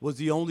was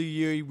the only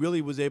year he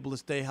really was able to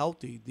stay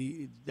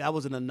healthy. That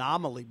was an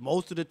anomaly.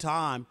 Most of the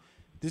time,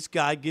 this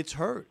guy gets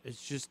hurt.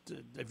 It's just,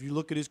 if you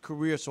look at his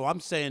career. So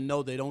I'm saying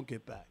no, they don't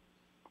get back.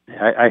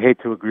 I hate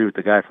to agree with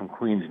the guy from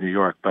Queens, New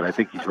York, but I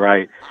think he's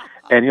right.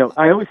 And,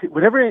 I always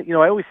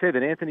say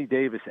that Anthony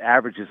Davis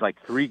averages like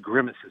 3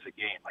 grimaces a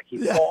game. Like he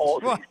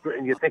falls,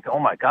 and you think, oh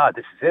my God,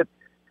 this is it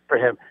for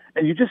him.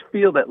 And you just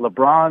feel that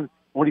LeBron,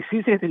 when he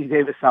sees Anthony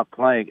Davis stop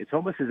playing, it's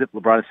almost as if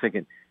LeBron is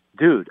thinking,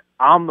 dude,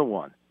 I'm the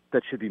one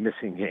that should be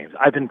missing games.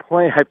 I've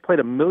played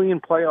a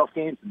million playoff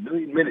games, a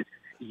million minutes.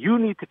 You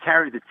need to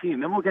carry the team.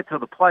 Then we'll get to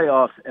the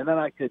playoffs, and then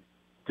I could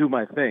do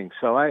my thing.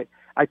 So I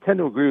tend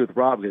to agree with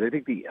Rob, because I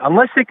think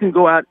unless they can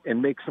go out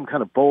and make some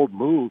kind of bold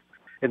move,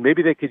 and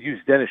maybe they could use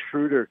Dennis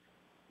Schroeder,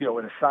 in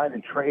a sign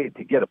and trade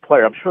to get a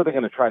player. I'm sure they're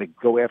going to try to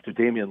go after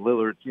Damian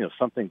Lillard,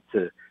 something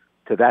to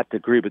that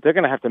degree, but they're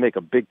going to have to make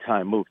a big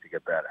time move to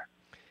get better.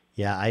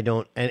 Yeah, I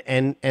don't,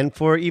 and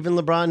for even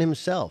LeBron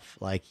himself,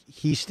 like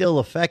he's still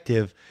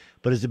effective,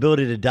 but his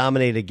ability to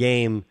dominate a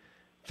game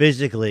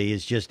physically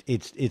is just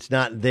it's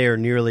not there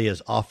nearly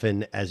as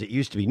often as it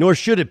used to be. Nor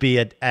should it be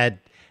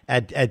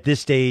at this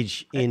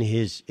stage in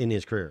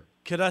his career.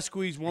 Can I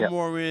squeeze one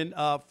more in,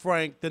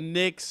 Frank? The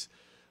Knicks,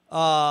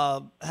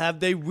 have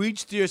they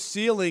reached their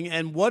ceiling,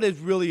 and what is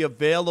really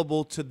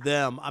available to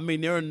them? I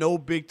mean, there are no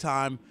big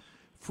time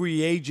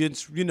free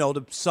agents,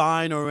 to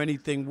sign or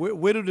anything.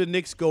 Where do the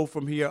Knicks go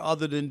from here,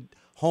 other than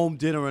home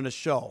dinner and a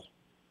show.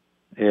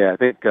 Yeah, I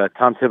think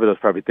Tom Thibodeau's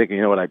probably thinking,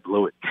 you know what, I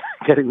blew it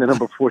getting the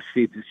number 4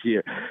 seed this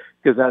year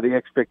because now the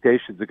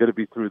expectations are going to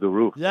be through the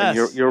roof. Yes.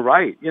 And you're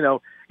right. You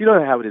know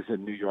how it is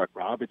in New York,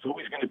 Rob. It's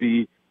always going to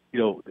be,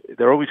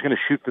 they're always going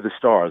to shoot for the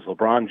stars.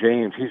 LeBron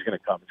James, he's going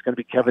to come. It's going to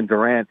be Kevin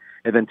Durant.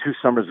 And then 2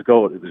 summers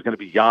ago, it was going to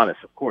be Giannis,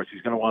 of course.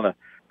 He's going to want to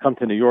come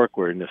to New York,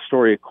 where in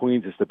Astoria,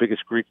 Queens is the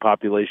biggest Greek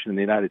population in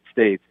the United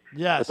States.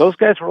 Yes. But those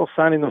guys are all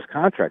signing those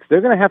contracts.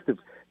 They're going to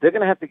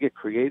have to get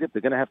creative.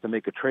 They're going to have to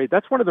make a trade.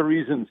 That's one of the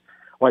reasons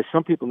why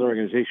some people in the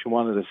organization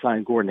wanted to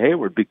sign Gordon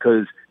Hayward,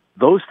 because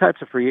those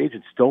types of free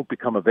agents don't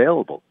become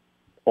available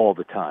all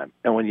the time.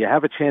 And when you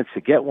have a chance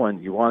to get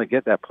one, you want to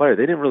get that player.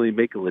 They didn't really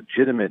make a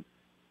legitimate,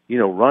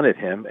 run at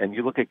him. And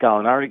you look at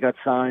Gallinari got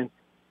signed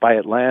by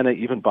Atlanta,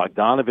 even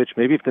Bogdanovich.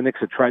 Maybe if the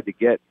Knicks had tried to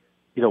get,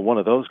 one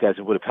of those guys,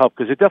 it would have helped,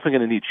 because they're definitely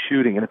going to need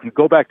shooting. And if you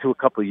go back to a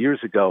couple of years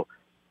ago,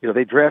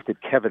 they drafted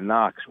Kevin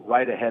Knox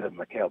right ahead of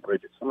Mikal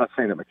Bridges. I'm not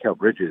saying that Mikal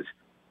Bridges,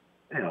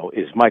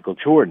 is Michael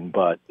Jordan,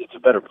 but it's a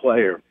better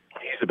player.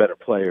 He's a better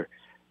player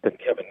than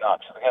Kevin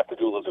Knox. So they have to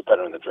do a little bit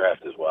better in the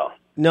draft as well.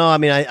 No, I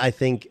mean, I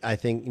think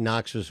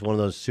Knox was one of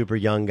those super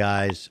young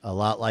guys, a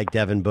lot like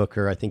Devin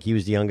Booker. I think he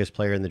was the youngest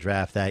player in the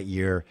draft that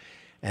year,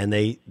 and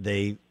they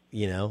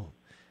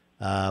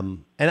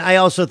and I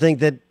also think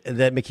that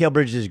Mikal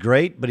Bridges is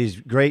great, but he's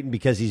great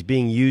because he's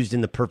being used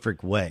in the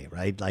perfect way,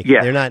 right? Like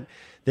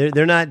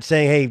they're not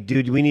saying, "Hey,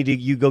 dude, we need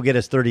you go get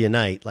us 30 a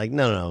night." Like,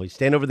 no,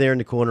 stand over there in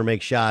the corner,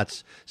 make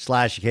shots,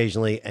 slash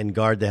occasionally, and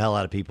guard the hell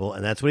out of people,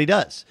 and that's what he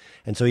does.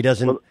 And so he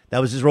doesn't. Well, that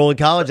was his role in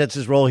college. That's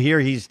his role here.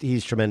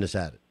 He's tremendous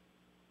at it.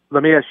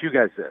 Let me ask you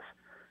guys this: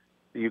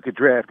 you could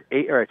draft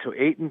 8. All right, so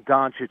Ayton,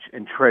 Doncic,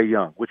 and Trae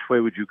Young. Which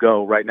way would you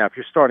go right now if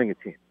you're starting a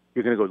team?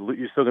 You're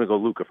still going to go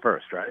Luka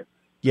first, right?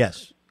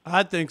 Yes.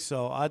 I think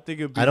so. I think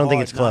it'd be. I don't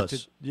think it's not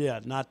close.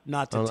 Not to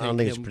I take don't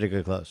think him. it's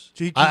particularly close.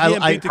 He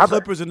can't beat the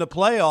Clippers in the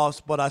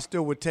playoffs, but I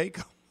still would take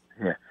him.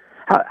 Yeah.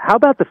 How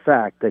about the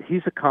fact that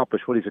he's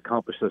accomplished what he's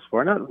accomplished thus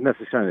far? Not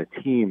necessarily in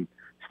a team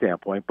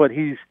standpoint, but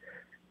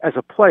as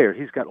a player,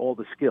 he's got all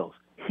the skills.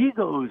 He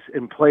goes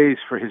and plays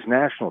for his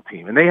national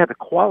team, and they had to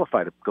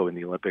qualify to go in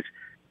the Olympics.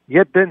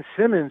 Yet Ben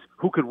Simmons,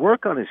 who could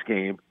work on his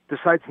game,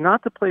 decides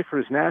not to play for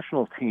his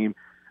national team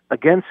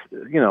against,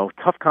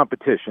 tough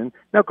competition.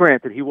 Now,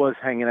 granted, he was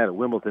hanging out at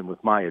Wimbledon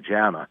with Maya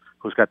Jama,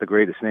 who's got the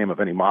greatest name of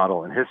any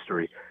model in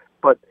history.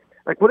 But,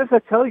 what does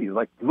that tell you?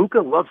 Luka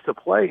loves to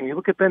play, and you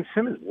look at Ben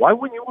Simmons. Why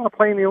wouldn't you want to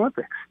play in the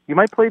Olympics? You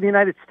might play the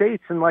United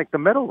States in, the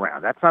medal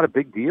round. That's not a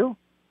big deal.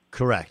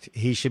 Correct.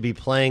 He should be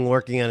playing,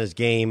 working on his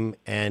game,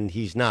 and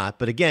he's not.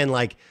 But again,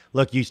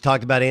 look, you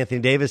talked about Anthony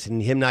Davis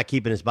and him not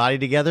keeping his body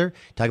together,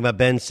 talking about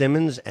Ben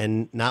Simmons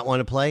and not want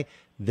to play.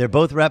 They're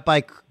both rep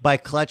by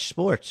Clutch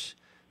Sports.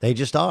 They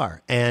just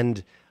are.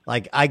 And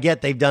I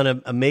get they've done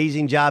an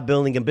amazing job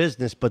building a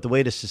business, but the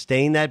way to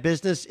sustain that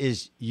business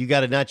is you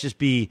got to not just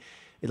be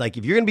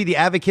if you're going to be the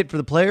advocate for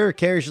the player,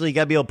 occasionally you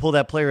got to be able to pull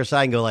that player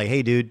aside and go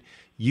hey, dude,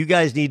 you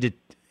guys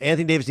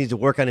Anthony Davis needs to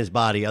work on his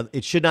body.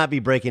 It should not be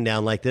breaking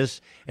down like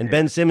this. And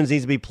Ben Simmons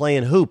needs to be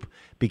playing hoop,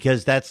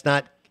 because that's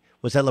not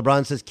what's that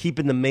LeBron says,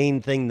 keeping the main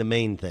thing the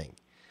main thing.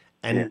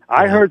 And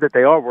I heard that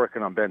they are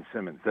working on Ben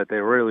Simmons, that they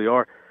really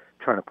are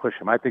trying to push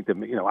him. I think that,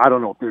 I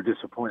don't know if they're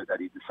disappointed that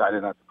he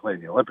decided not to play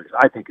in the Olympics.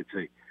 I think it's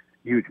a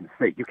huge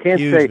mistake. You can't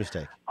say,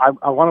 I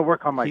want to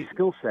work on my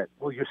skill set.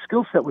 Well, your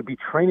skill set would be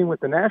training with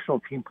the national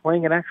team,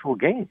 playing in actual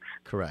games.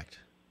 Correct.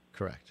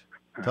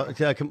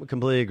 I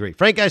completely agree.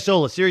 Frank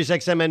Isola, Sirius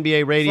XM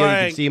NBA Radio. Frank,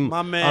 you can see him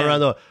my man. all around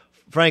the.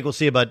 Frank, we'll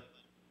see you, bud.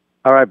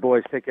 All right,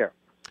 boys. Take care.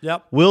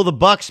 Yep. Will the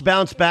Bucks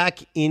bounce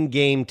back in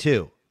Game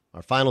 2?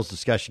 Our finals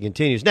discussion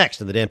continues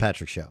next on the Dan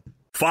Patrick Show.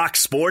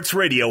 Fox Sports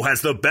Radio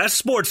has the best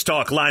sports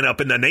talk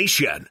lineup in the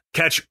nation.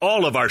 Catch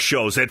all of our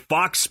shows at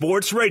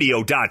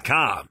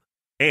foxsportsradio.com.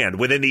 And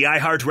within the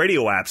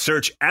iHeartRadio app,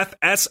 search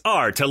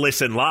FSR to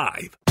listen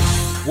live.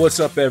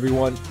 What's up,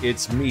 everyone?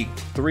 It's me,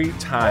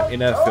 3-time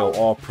NFL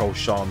All-Pro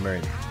Sean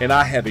Merriman, and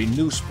I have a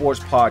new sports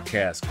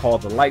podcast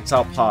called the Lights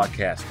Out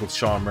Podcast with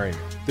Sean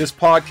Merriman. This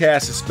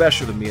podcast is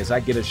special to me as I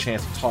get a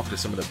chance to talk to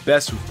some of the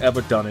best who've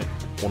ever done it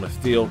on the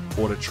field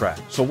or the track.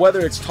 So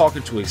whether it's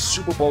talking to a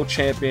Super Bowl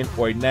champion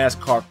or a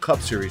NASCAR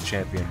Cup Series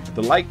champion,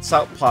 the Lights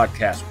Out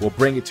Podcast will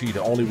bring it to you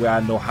the only way I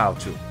know how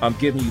to. I'm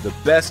giving you the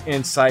best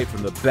insight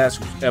from the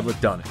best who's ever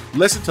done it.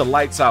 Listen to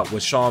Lights Out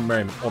with Sean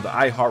Merriman on the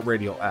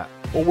iHeartRadio app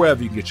or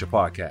wherever you get your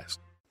podcast.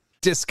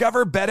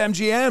 Discover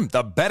BetMGM,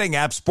 the betting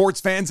app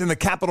sports fans in the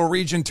capital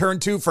region turn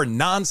to for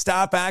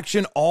nonstop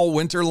action all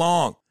winter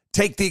long.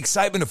 Take the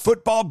excitement of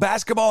football,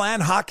 basketball,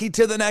 and hockey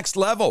to the next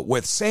level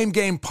with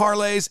same-game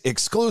parlays,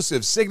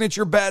 exclusive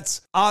signature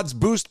bets, odds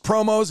boost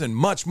promos, and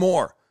much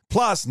more.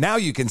 Plus, now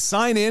you can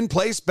sign in,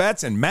 place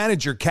bets, and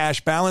manage your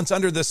cash balance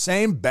under the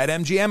same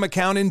BetMGM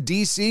account in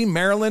D.C.,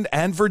 Maryland,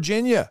 and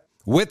Virginia.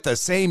 With the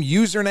same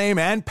username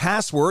and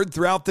password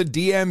throughout the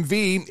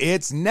DMV,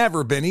 it's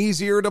never been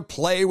easier to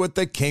play with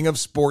the king of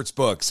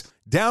sportsbooks.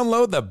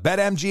 Download the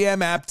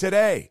BetMGM app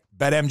today.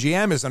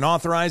 BetMGM is an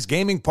authorized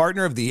gaming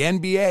partner of the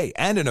NBA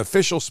and an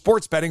official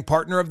sports betting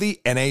partner of the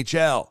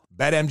NHL.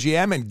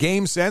 BetMGM and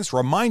GameSense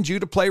remind you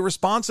to play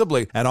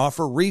responsibly and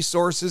offer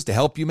resources to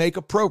help you make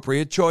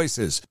appropriate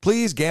choices.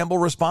 Please gamble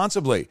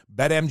responsibly.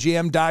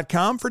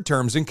 BetMGM.com for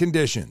terms and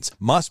conditions.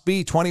 Must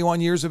be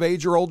 21 years of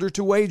age or older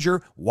to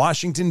wager.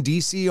 Washington,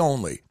 D.C.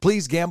 only.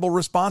 Please gamble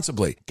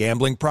responsibly.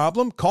 Gambling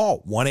problem?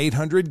 Call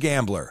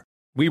 1-800-GAMBLER.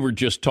 We were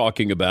just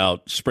talking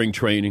about spring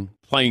training,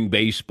 playing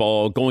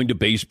baseball, going to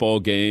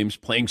baseball games,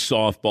 playing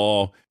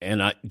softball,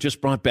 and I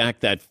just brought back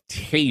that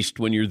taste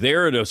when you're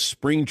there at a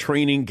spring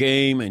training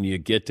game and you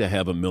get to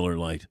have a Miller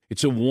Lite.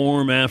 It's a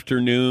warm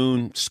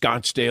afternoon,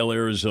 Scottsdale,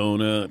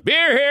 Arizona.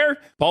 Beer here!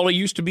 Paulie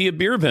used to be a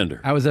beer vendor.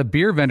 I was a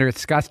beer vendor at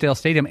Scottsdale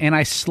Stadium, and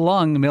I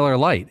slung Miller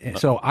Lite.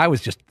 So I was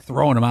just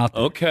throwing them out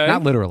there. Okay.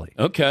 Not literally.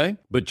 Okay.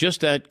 But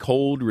just that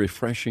cold,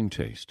 refreshing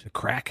taste. The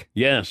crack?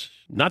 Yes.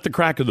 Not the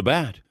crack of the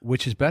bat.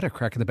 Which is better,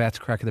 crack of the bat's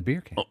crack of the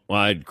beer can? Oh, well,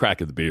 I'd crack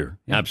of the beer.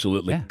 Yeah.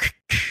 Absolutely. Yeah.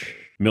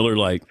 Miller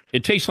Lite.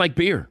 It tastes like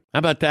beer. How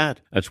about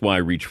that? That's why I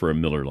reach for a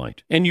Miller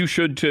Lite. And you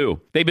should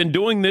too. They've been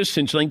doing this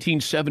since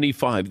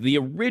 1975. The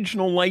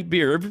original light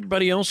beer.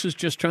 Everybody else is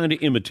just trying to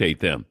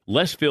imitate them.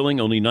 Less filling,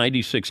 only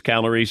 96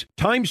 calories.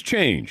 Times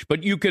change,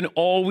 but you can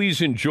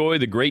always enjoy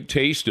the great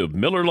taste of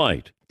Miller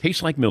Lite.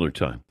 Tastes like Miller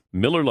time.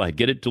 Miller Lite.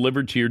 Get it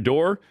delivered to your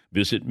door.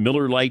 Visit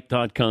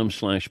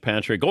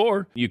MillerLite.com/Patrick,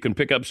 or you can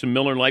pick up some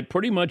Miller Lite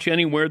pretty much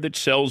anywhere that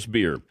sells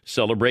beer.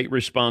 Celebrate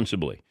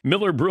responsibly.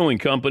 Miller Brewing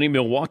Company,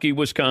 Milwaukee,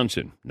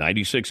 Wisconsin.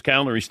 96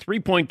 calories,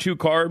 3.2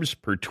 carbs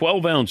per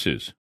 12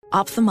 ounces.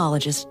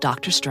 Ophthalmologist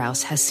Dr.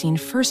 Strauss has seen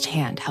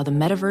firsthand how the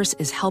metaverse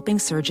is helping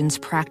surgeons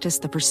practice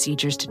the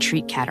procedures to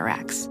treat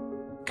cataracts.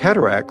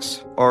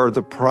 Cataracts are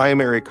the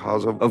primary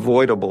cause of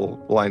avoidable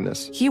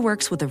blindness. He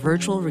works with a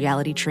virtual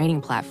reality training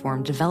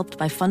platform developed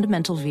by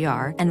Fundamental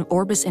VR and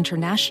Orbis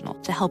International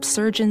to help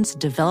surgeons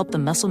develop the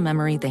muscle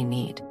memory they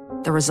need.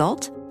 The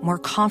result? More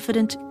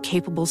confident,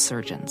 capable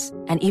surgeons.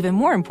 And even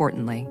more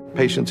importantly,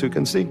 Patients who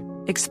can see.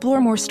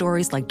 explore more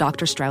stories like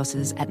Dr.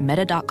 Strauss's at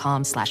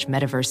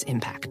meta.com/metaverse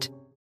impact.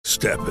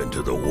 Step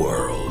into the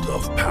world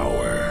of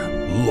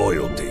power,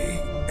 loyalty,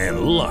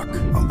 and luck.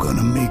 I'm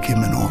gonna make him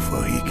an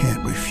offer he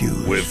can't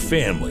refuse. With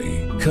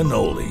family,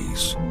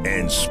 cannolis,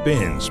 and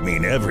spins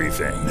mean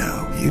everything.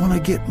 Now, you wanna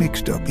get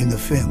mixed up in the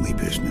family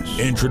business.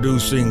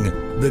 Introducing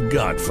The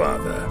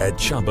Godfather at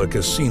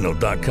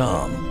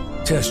ChumbaCasino.com.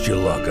 Test your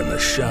luck in the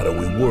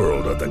shadowy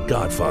world of The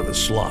Godfather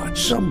slot.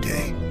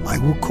 Someday, I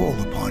will call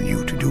upon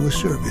you to do a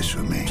service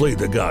for me. Play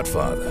The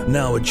Godfather,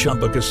 now at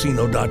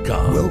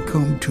ChumbaCasino.com.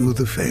 Welcome to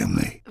the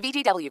family.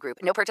 VGW Group.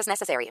 No purchase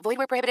necessary. Void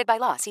where prohibited by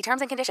law. See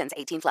terms and conditions.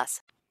 18+.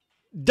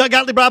 Doug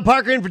Gottlieb, Rob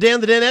Parker in for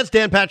Dan the Danettes.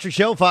 Dan Patrick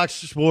Show, Fox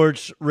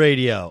Sports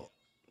Radio.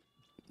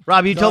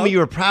 Rob, you told me you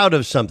were proud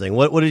of something.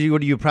 What are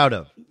you proud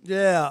of?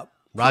 Yeah.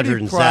 Roger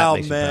and proud, Zap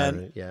makes man. you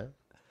proud, right?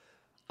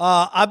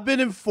 Yeah. I've been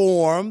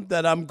informed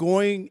that I'm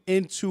going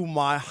into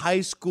my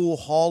high school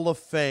Hall of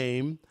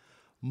Fame,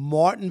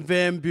 Martin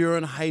Van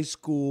Buren High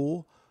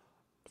School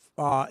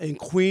in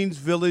Queens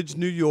Village,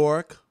 New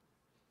York.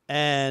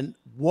 And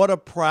what a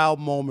proud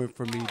moment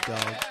for me,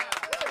 Doug.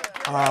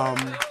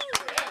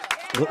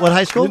 What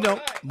high school?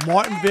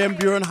 Martin Van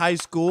Buren High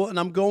School. And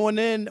I'm going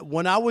in.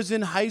 When I was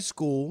in high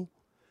school,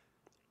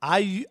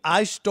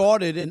 I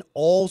started an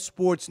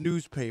all-sports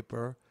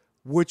newspaper,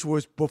 which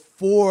was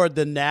before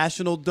the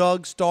National,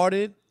 Doug,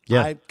 started.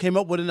 Yeah. I came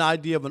up with an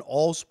idea of an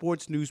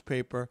all-sports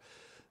newspaper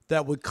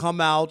that would come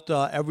out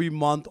every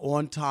month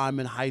on time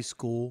in high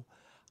school.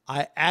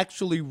 I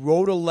actually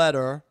wrote a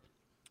letter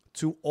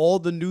to all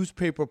the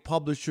newspaper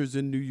publishers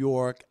in New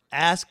York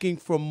asking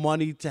for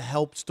money to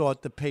help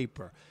start the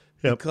paper.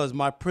 Yep. Because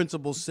my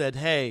principal said,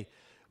 hey,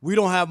 we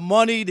don't have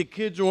money. The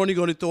kids are only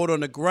going to throw it on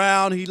the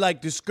ground. He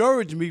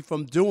discouraged me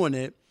from doing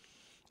it.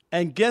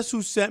 And guess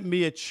who sent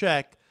me a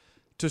check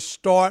to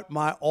start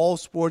my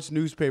all-sports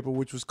newspaper,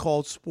 which was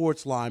called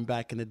Sportsline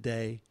back in the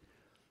day?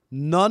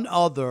 None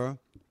other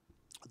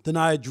than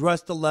I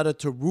addressed a letter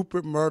to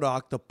Rupert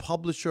Murdoch, the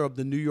publisher of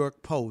the New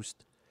York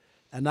Post,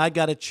 and I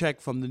got a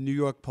check from the New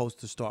York Post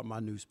to start my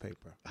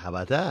newspaper. How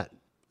about that?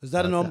 Is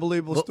that an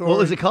unbelievable story? What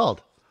was it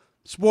called?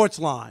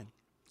 Sportsline,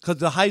 because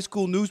the high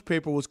school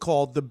newspaper was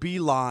called the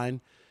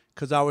B-Line,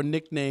 because our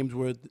nicknames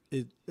were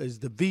is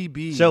the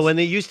VBs. So when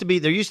there used to be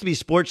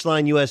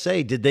Sportsline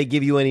USA, did they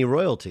give you any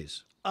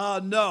royalties?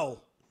 No,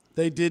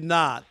 they did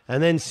not.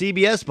 And then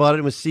CBS bought it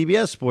and was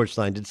CBS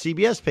Sportsline. Did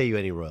CBS pay you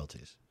any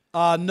royalties?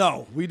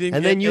 No, we didn't.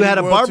 And get then you any had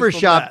a royalties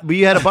barbershop. from that.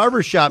 You had a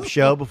barbershop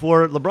show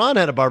before LeBron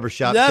had a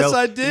barbershop show. Yes,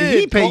 I did. Did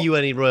he pay you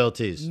any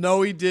royalties?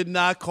 No, he did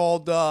not.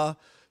 Called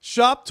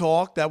Shop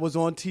Talk, that was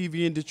on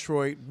TV in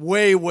Detroit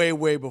way, way,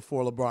 way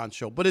before LeBron's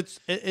show. But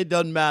it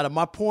doesn't matter.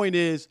 My point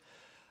is,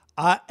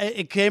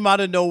 it came out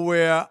of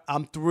nowhere.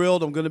 I'm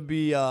thrilled. I'm going to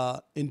be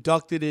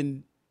inducted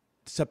in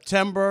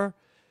September.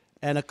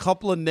 And a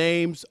couple of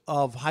names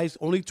of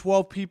only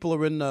 12 people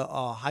are in the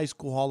High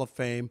School Hall of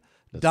Fame.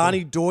 That's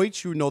Donnie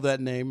Deutsch, you know that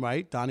name,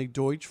 right? Donnie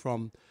Deutsch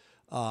from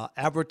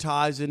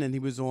advertising, and he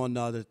was on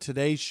the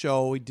Today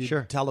Show. He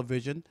did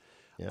television.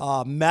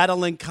 Yeah.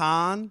 Madeline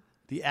Kahn,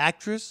 the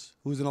actress,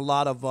 who's in a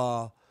lot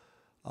of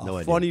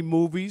funny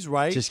movies,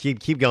 right? Just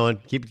keep going.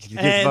 Keep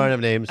firing up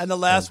names. And the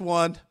last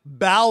one,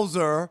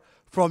 Bowser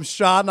from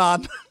Sha Na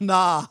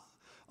Na,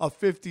 a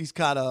 50s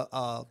kind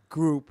of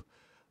group.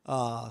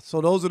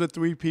 So those are the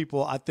three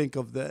people I think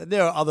of.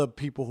 There are other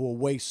people who are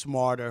way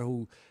smarter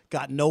who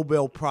got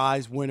Nobel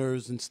Prize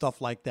winners and stuff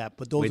like that.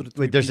 But those are the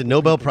three. Wait, there's a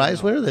Nobel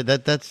Prize winner?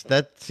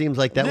 That seems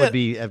like that would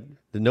be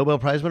the Nobel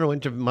Prize winner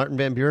went to Martin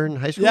Van Buren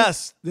High School?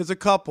 Yes, there's a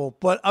couple.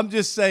 But I'm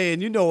just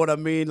saying, you know what I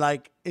mean?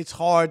 Like, it's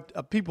hard.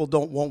 People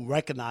won't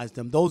recognize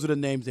them. Those are the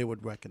names they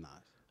would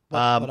recognize.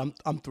 But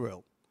I'm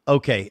thrilled.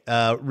 Okay,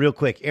 real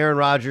quick. Aaron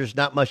Rodgers,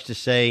 not much to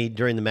say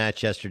during the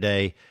match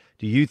yesterday.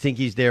 Do you think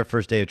he's there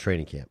first day of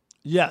training camp?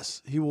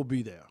 Yes, he will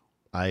be there.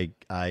 I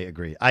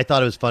agree. I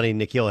thought it was funny.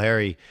 N'Keal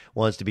Harry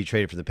wants to be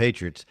traded for the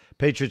Patriots.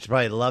 Patriots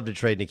probably love to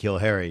trade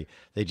N'Keal Harry.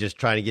 They just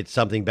trying to get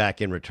something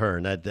back in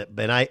return.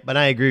 But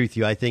I agree with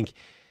you. I think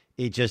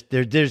it just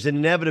there's an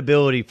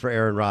inevitability for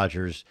Aaron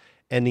Rodgers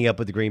ending up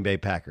with the Green Bay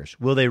Packers.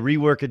 Will they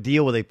rework a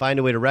deal? Will they find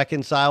a way to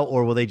reconcile,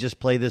 or will they just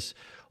play this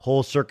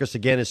whole circus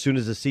again as soon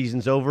as the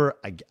season's over?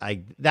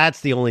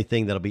 That's the only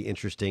thing that'll be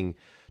interesting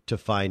to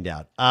find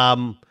out.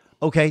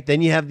 Okay,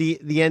 then you have the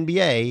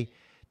NBA.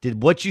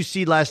 Did what you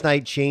see last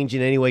night change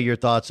in any way your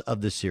thoughts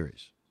of the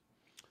series?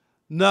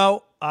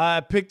 No, I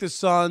picked the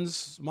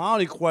Suns. My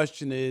only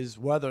question is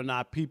whether or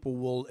not people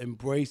will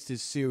embrace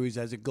this series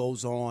as it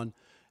goes on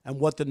and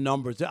what the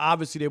numbers.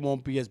 Obviously, they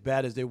won't be as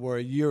bad as they were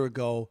a year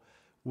ago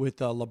with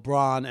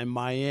LeBron and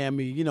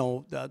Miami. You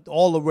know,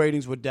 all the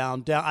ratings were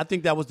down. I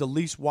think that was the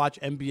least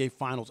watched NBA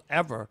Finals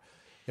ever,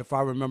 if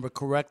I remember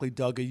correctly,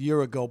 Doug, a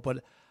year ago.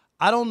 But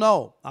I don't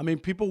know. I mean,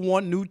 people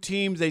want new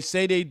teams. They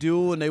say they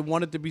do, and they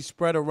want it to be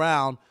spread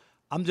around.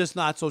 I'm just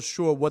not so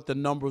sure what the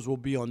numbers will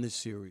be on this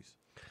series.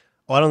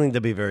 Well, I don't think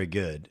they'll be very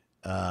good.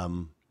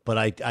 But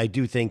I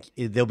do think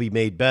they'll be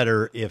made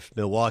better if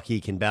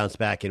Milwaukee can bounce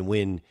back and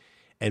win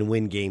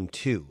game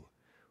 2,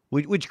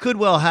 which could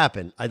well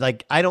happen.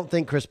 I don't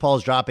think Chris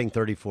Paul's dropping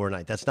 34 a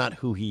night. That's not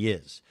who he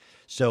is.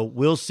 So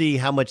we'll see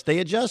how much they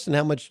adjust and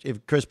how much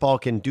if Chris Paul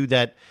can do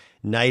that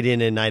night in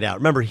and night out.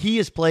 Remember, he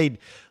has played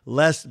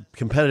less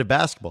competitive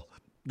basketball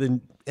than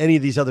any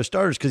of these other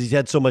starters because he's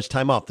had so much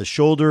time off. The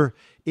shoulder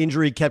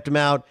injury kept him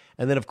out,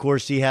 and then of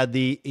course he had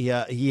he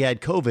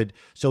had COVID,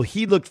 so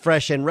he looked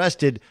fresh and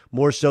rested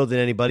more so than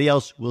anybody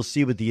else. We'll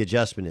see what the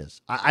adjustment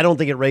is. I don't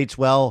think it rates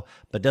well,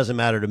 but doesn't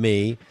matter to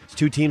me. It's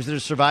two teams that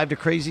have survived a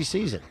crazy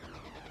season.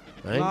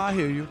 Right? No, I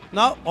hear you.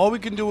 No, all we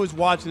can do is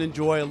watch and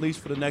enjoy at least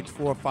for the next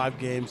 4 or 5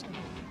 games.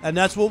 And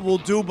that's what we'll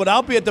do. But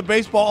I'll be at the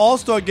Baseball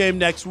All-Star Game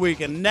next week,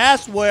 and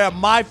that's where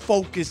my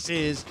focus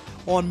is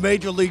on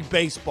Major League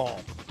Baseball.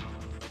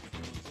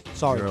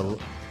 Sorry.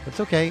 It's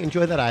okay.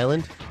 Enjoy that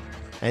island.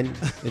 And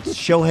it's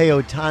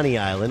Shohei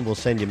Ohtani Island. We'll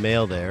send you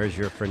mail there as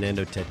your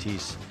Fernando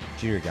Tatis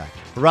Jr. guy.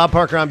 For Rob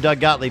Parker, I'm Doug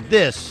Gottlieb.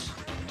 This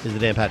is The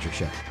Dan Patrick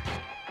Show.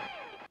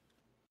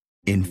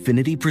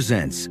 Infiniti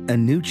presents a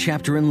new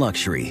chapter in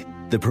luxury.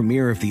 The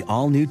premiere of the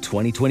all-new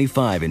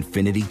 2025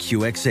 Infiniti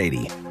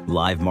QX80,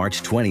 live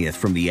March 20th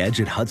from the Edge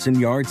at Hudson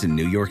Yards in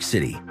New York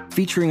City,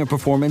 featuring a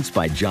performance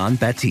by John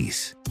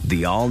Batiste.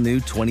 The all-new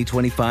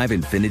 2025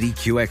 Infiniti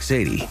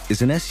QX80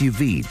 is an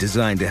SUV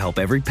designed to help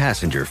every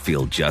passenger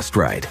feel just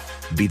right.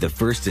 Be the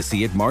first to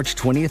see it March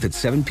 20th at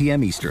 7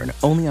 p.m. Eastern,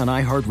 only on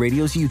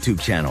iHeartRadio's YouTube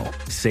channel.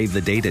 Save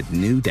the date at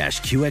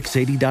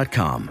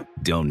new-QX80.com.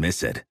 Don't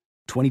miss it.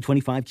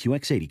 2025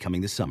 QX80 coming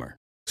this summer.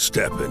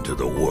 Step into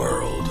the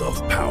world of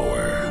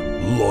power,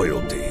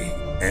 loyalty,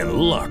 and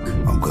luck.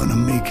 I'm gonna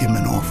make him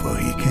an offer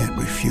he can't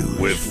refuse.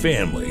 With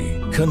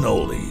family,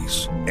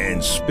 cannolis,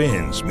 and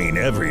spins mean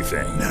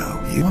everything.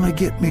 Now, you wanna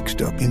get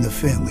mixed up in the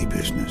family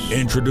business.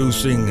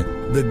 Introducing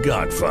The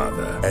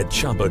Godfather at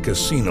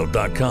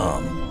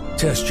ChumbaCasino.com.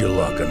 Test your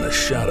luck in the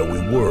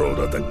shadowy world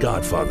of The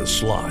Godfather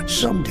slot.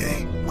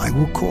 Someday, I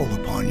will call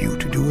upon you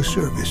to do a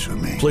service for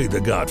me. Play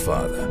The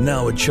Godfather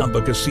now at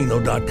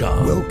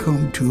ChumbaCasino.com.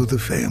 Welcome to the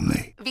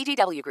family.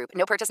 VGW Group.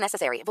 No purchase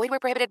necessary. Void where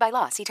prohibited by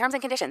law. See terms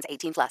and conditions.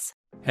 18+.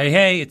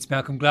 Hey, it's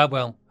Malcolm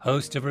Gladwell,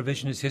 host of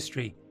Revisionist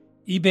History.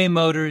 eBay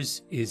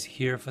Motors is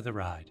here for the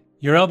ride.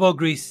 Your elbow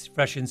grease,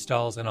 fresh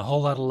installs, and a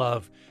whole lot of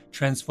love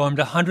transformed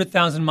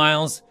 100,000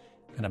 miles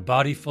and a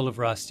body full of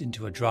rust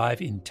into a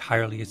drive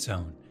entirely its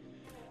own.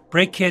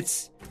 Brake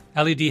kits,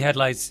 LED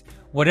headlights,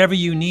 whatever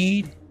you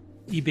need,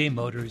 eBay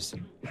Motors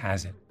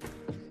has it.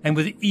 And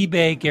with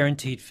eBay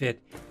Guaranteed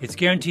Fit, it's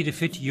guaranteed to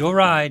fit your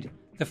ride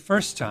the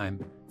first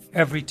time,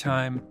 every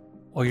time,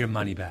 or your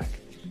money back.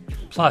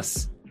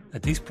 Plus,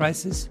 at these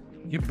prices,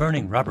 you're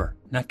burning rubber,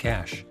 not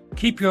cash.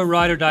 Keep your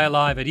ride or die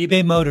alive at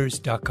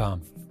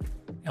ebaymotors.com.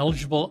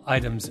 Eligible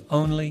items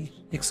only.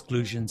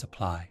 Exclusions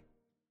apply.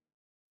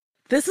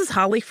 This is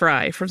Holly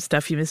Fry from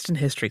Stuff You Missed in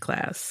History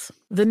class.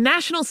 The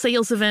national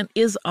sales event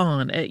is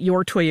on at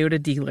your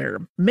Toyota dealer,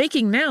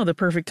 making now the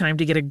perfect time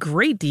to get a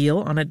great deal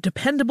on a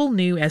dependable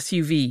new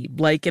SUV,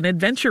 like an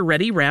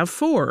adventure-ready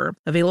RAV4.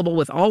 Available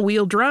with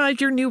all-wheel drive,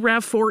 your new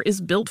RAV4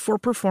 is built for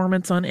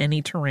performance on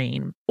any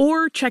terrain.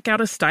 Or check out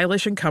a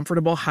stylish and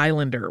comfortable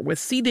Highlander with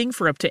seating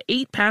for up to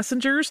 8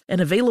 passengers and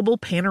available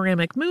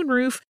panoramic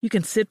moonroof. You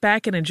can sit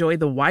back and enjoy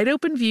the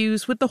wide-open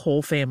views with the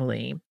whole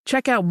family.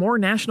 Check out more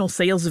national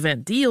sales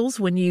event deals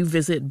when you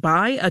visit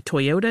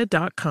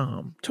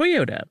buyatoyota.com.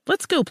 Toyota,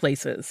 let's go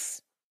places.